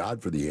can't go to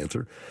God for the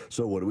answer.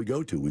 So what do? We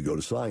go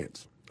to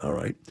science, all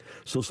right?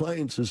 So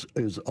science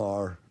is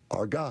our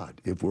God,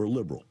 if we're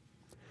liberal.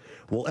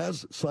 Well,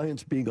 as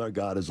science being our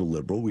God as a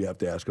liberal, we have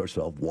to ask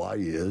ourselves, why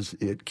is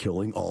it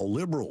killing all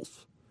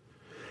liberals?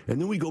 And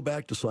then we go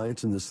back to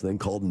science and this thing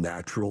called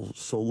natural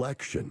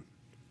selection.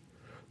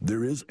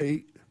 There is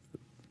a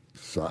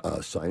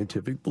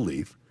scientific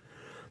belief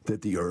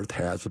that the earth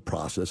has a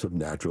process of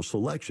natural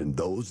selection.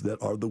 Those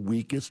that are the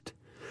weakest,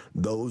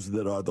 those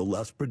that are the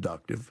less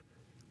productive,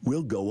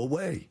 will go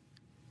away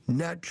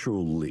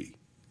naturally.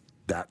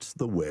 That's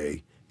the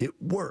way it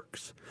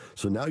works.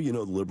 So now the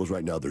liberals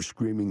right now, they're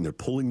screaming, they're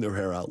pulling their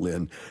hair out,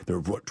 Lynn.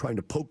 They're trying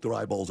to poke their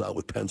eyeballs out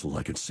with pencils.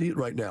 I can see it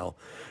right now.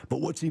 But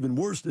what's even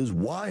worse is,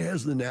 why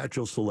has the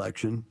natural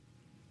selection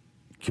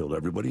killed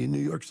everybody in New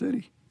York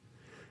City?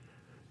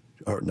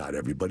 Or not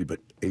everybody, but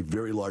a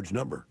very large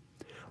number.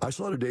 I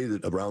saw today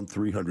that around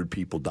 300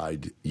 people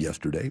died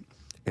yesterday,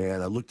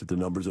 and I looked at the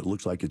numbers. It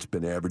looks like it's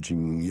been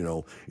averaging,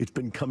 it's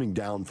been coming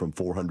down from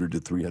 400 to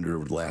 300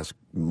 over the last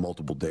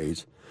multiple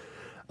days.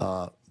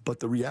 But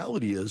the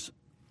reality is,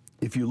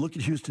 if you look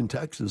at Houston,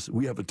 Texas,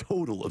 we have a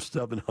total of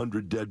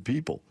 700 dead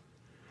people.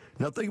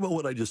 Now think about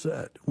what I just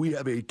said. We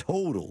have a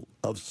total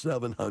of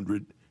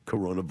 700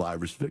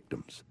 coronavirus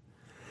victims.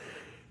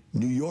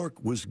 New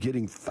York was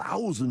getting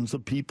thousands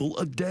of people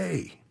a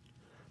day.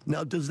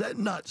 Now, does that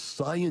not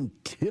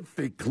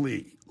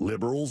scientifically,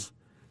 liberals,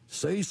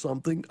 say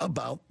something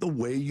about the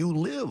way you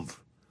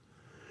live?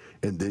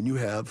 And then you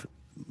have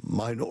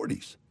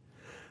minorities.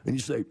 And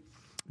you say,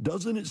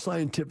 doesn't it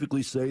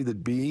scientifically say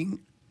that being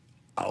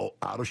out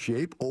of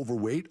shape,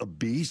 overweight,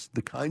 obese,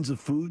 the kinds of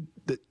food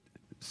that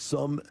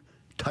some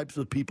types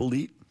of people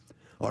eat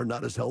are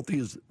not as healthy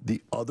as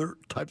the other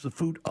types of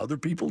food other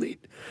people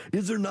eat?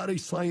 Is there not a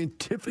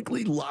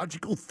scientifically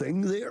logical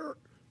thing there?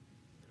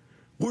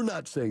 We're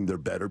not saying they're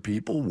better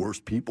people, worse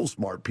people,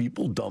 smart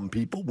people, dumb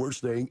people. We're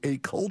saying a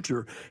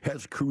culture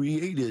has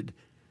created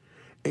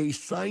a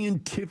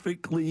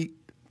scientifically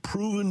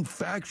proven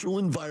factual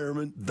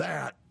environment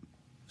that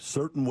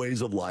certain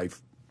ways of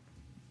life,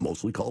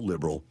 mostly called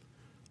liberal,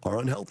 are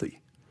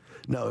unhealthy.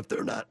 Now, if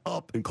they're not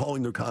up and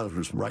calling their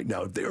congressman right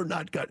now, if they are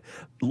not got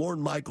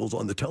Lorne Michaels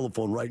on the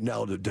telephone right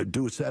now to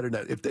do a Saturday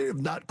night, if they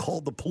have not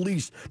called the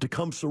police to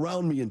come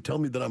surround me and tell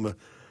me that I'm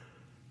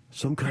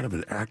some kind of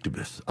an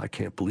activist, I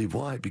can't believe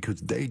why, because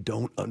they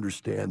don't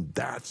understand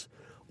that's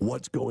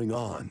what's going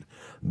on.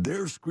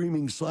 They're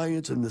screaming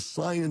science, and the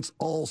science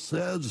all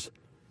says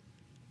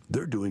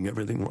they're doing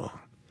everything wrong.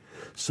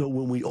 So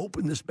when we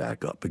open this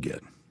back up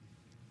again,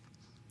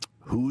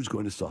 who's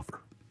going to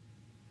suffer?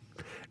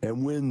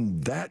 And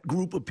when that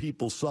group of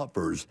people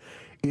suffers,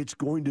 it's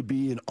going to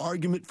be an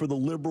argument for the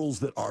liberals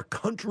that our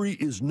country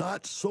is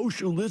not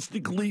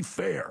socialistically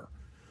fair,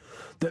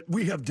 that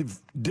we have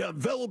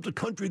developed a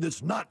country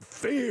that's not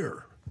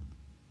fair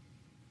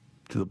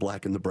to the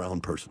black and the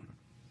brown person.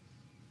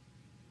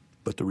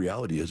 But the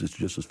reality is, it's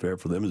just as fair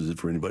for them as it is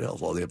for anybody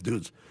else. All they have to do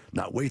is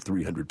not weigh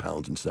 300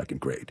 pounds in second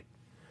grade.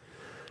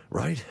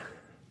 Right?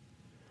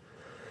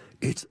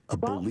 It's a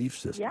belief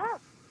system.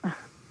 Yeah,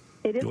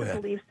 it is a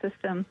belief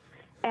system.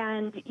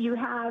 And you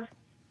have,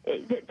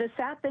 the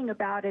sad thing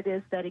about it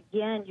is that,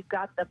 again, you've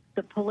got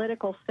the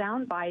political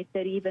soundbite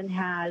that even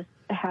has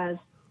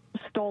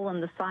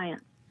stolen the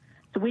science.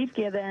 So we've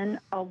given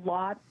a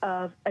lot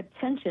of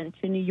attention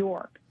to New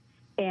York,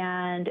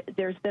 and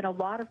there's been a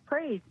lot of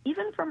praise,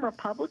 even from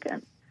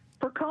Republicans,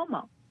 for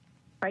Cuomo,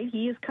 right?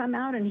 He has come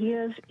out and he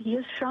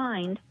has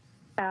shined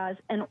as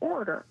an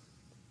orator.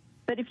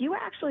 But if you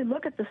actually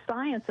look at the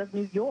science of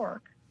New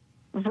York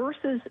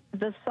versus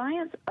the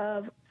science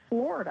of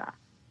Florida,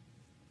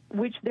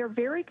 which they're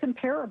very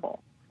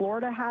comparable.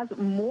 Florida has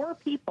more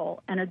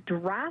people and a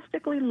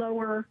drastically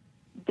lower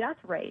death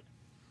rate.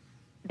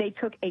 They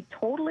took a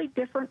totally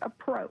different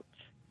approach.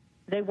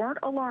 They weren't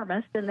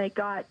alarmist, and they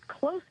got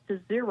close to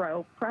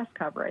zero press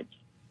coverage,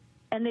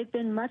 and they've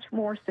been much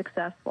more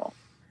successful.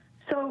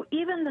 So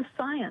even the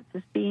science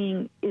is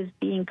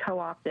being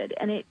co-opted,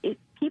 and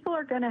people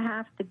are going to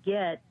have to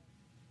get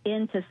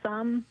into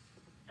some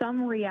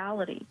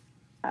reality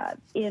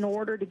in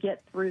order to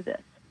get through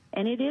this.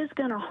 And it is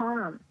going to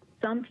harm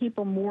some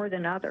people more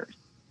than others.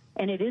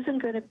 And it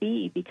isn't going to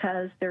be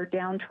because they're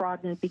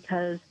downtrodden,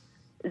 because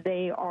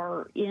they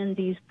are in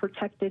these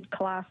protected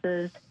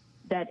classes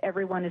that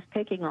everyone is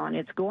picking on.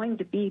 It's going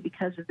to be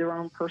because of their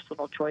own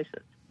personal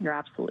choices. You're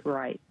absolutely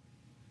right.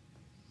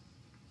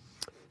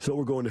 So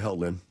we're going to hell,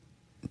 Lynn.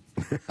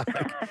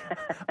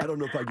 I don't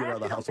know if I get out of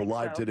the house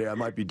alive today. I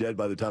might be dead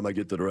by the time I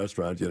get to the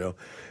restaurant,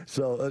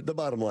 So the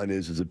bottom line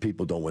is that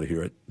people don't want to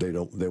hear it. They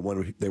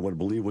want to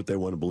believe what they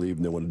want to believe,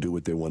 and they want to do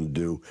what they want to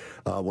do.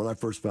 When I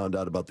first found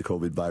out about the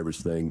COVID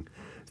virus thing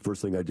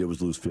First thing I did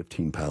was lose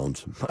 15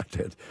 pounds.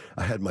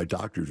 I had my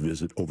doctor's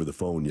visit over the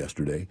phone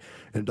yesterday,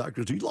 and the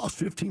doctor said, "You lost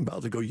 15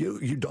 pounds." I go,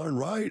 you darn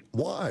right.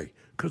 Why?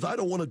 Because I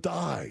don't want to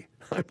die.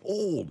 I'm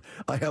old.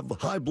 I have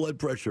high blood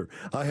pressure.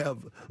 I have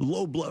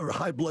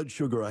high blood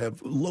sugar. I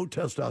have low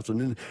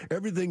testosterone. And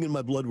everything in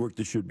my blood work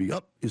that should be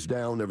up is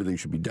down. Everything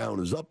should be down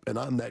is up, and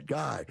I'm that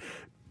guy.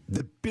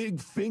 The big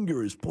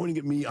finger is pointing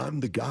at me. I'm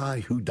the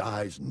guy who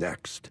dies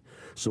next.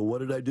 So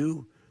what did I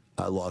do?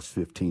 I lost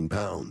 15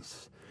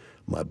 pounds.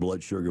 My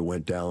blood sugar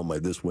went down, my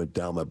this went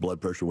down, my blood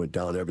pressure went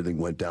down, everything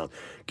went down.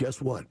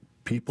 Guess what?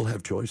 People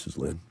have choices,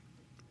 Lynn.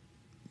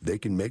 They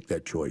can make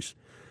that choice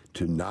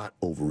to not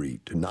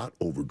overeat, to not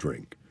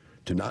overdrink,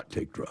 to not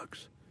take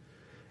drugs.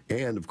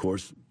 And, of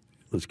course,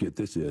 let's get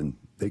this in,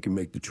 they can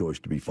make the choice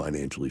to be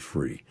financially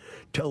free.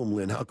 Tell them,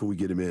 Lynn, how can we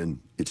get them in?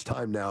 It's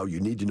time now. You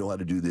need to know how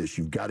to do this.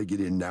 You've got to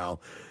get in now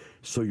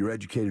so you're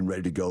educated and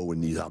ready to go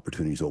when these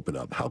opportunities open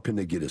up. How can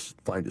they get us,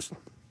 find us?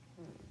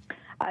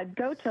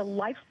 Go to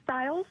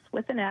Lifestyles,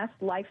 with an S,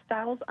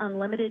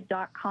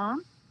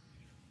 lifestylesunlimited.com,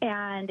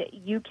 and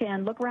you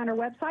can look around our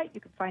website. You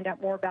can find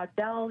out more about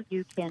Del.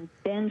 You can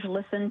binge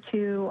listen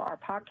to our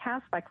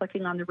podcast by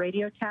clicking on the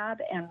radio tab,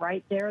 and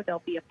right there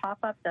there'll be a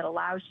pop-up that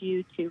allows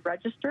you to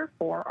register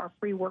for our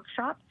free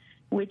workshop,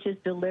 which is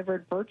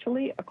delivered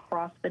virtually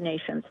across the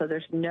nation. So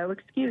there's no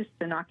excuse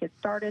to not get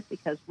started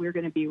because we're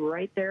going to be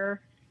right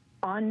there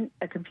on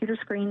a computer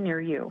screen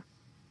near you.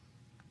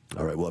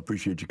 All right. Well, I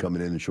appreciate you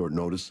coming in short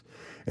notice,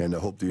 and I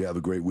hope that you have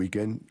a great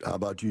weekend. How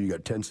about you? You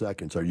got 10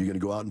 seconds. Are you going to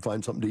go out and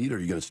find something to eat, or are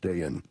you going to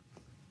stay in?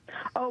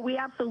 Oh, we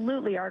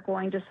absolutely are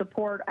going to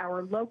support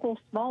our local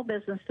small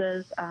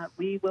businesses.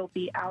 We will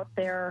be out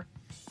there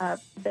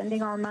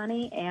spending our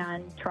money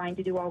and trying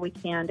to do all we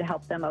can to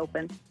help them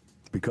open.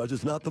 Because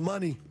it's not the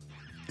money,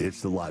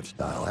 it's the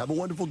lifestyle. Have a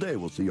wonderful day.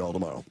 We'll see you all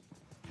tomorrow.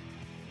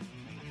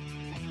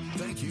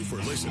 Thank you for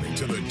listening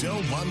to the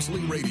Del Walmsley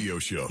Radio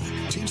Show,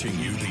 teaching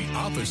you the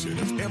opposite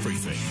of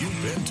everything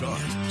you've been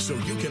taught so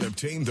you can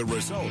obtain the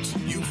results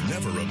you've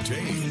never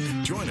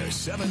obtained. Join us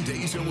 7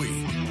 days a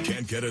week.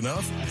 Can't get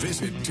enough?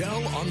 Visit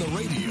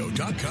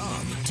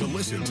DelOnTheRadio.com to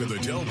listen to the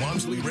Del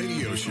Walmsley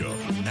Radio Show,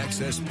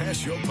 access past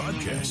show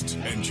podcasts,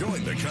 and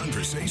join the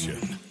conversation.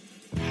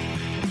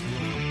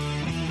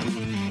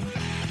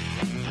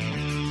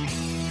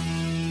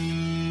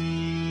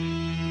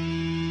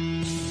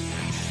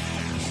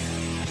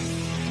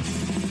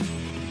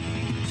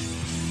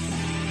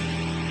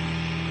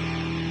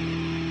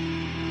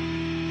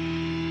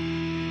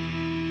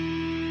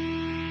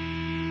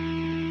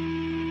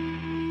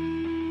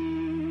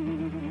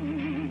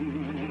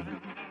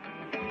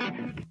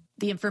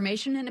 The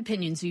information and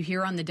opinions you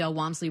hear on the Del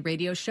Walmsley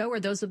Radio Show are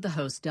those of the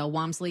host, Del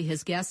Walmsley,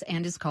 his guests,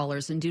 and his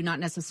callers, and do not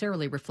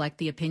necessarily reflect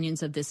the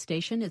opinions of this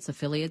station, its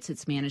affiliates,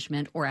 its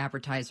management, or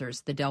advertisers.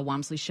 The Del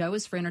Walmsley Show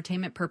is for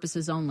entertainment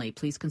purposes only.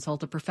 Please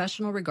consult a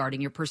professional regarding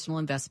your personal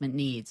investment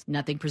needs.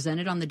 Nothing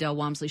presented on the Del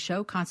Walmsley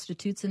Show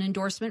constitutes an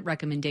endorsement,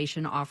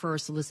 recommendation, offer, or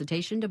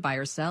solicitation to buy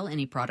or sell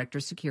any product or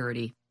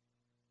security.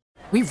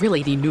 We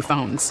really need new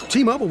phones.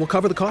 T-Mobile will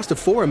cover the cost of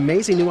 4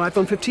 amazing new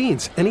iPhone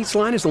 15s, and each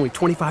line is only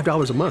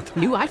 $25 a month.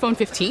 New iPhone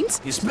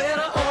 15s? It's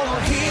better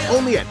over here.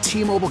 Only at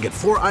T-Mobile, get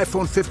 4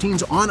 iPhone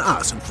 15s on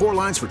us and 4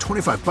 lines for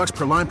 $25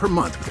 per line per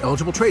month with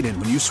eligible trade-in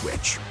when you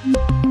switch.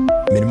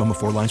 Minimum of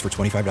 4 lines for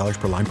 $25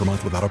 per line per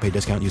month with autopay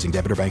discount using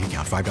debit or bank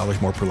account.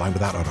 $5 more per line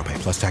without autopay,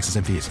 plus taxes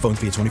and fees. Phone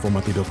fee at 24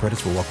 monthly bill credits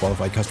for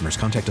well-qualified customers.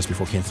 Contact us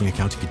before canceling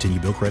account to continue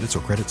bill credits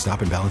or credit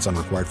stop and balance on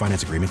required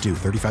finance agreement due.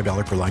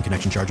 $35 per line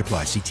connection charge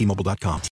applies. See T-Mobile.com.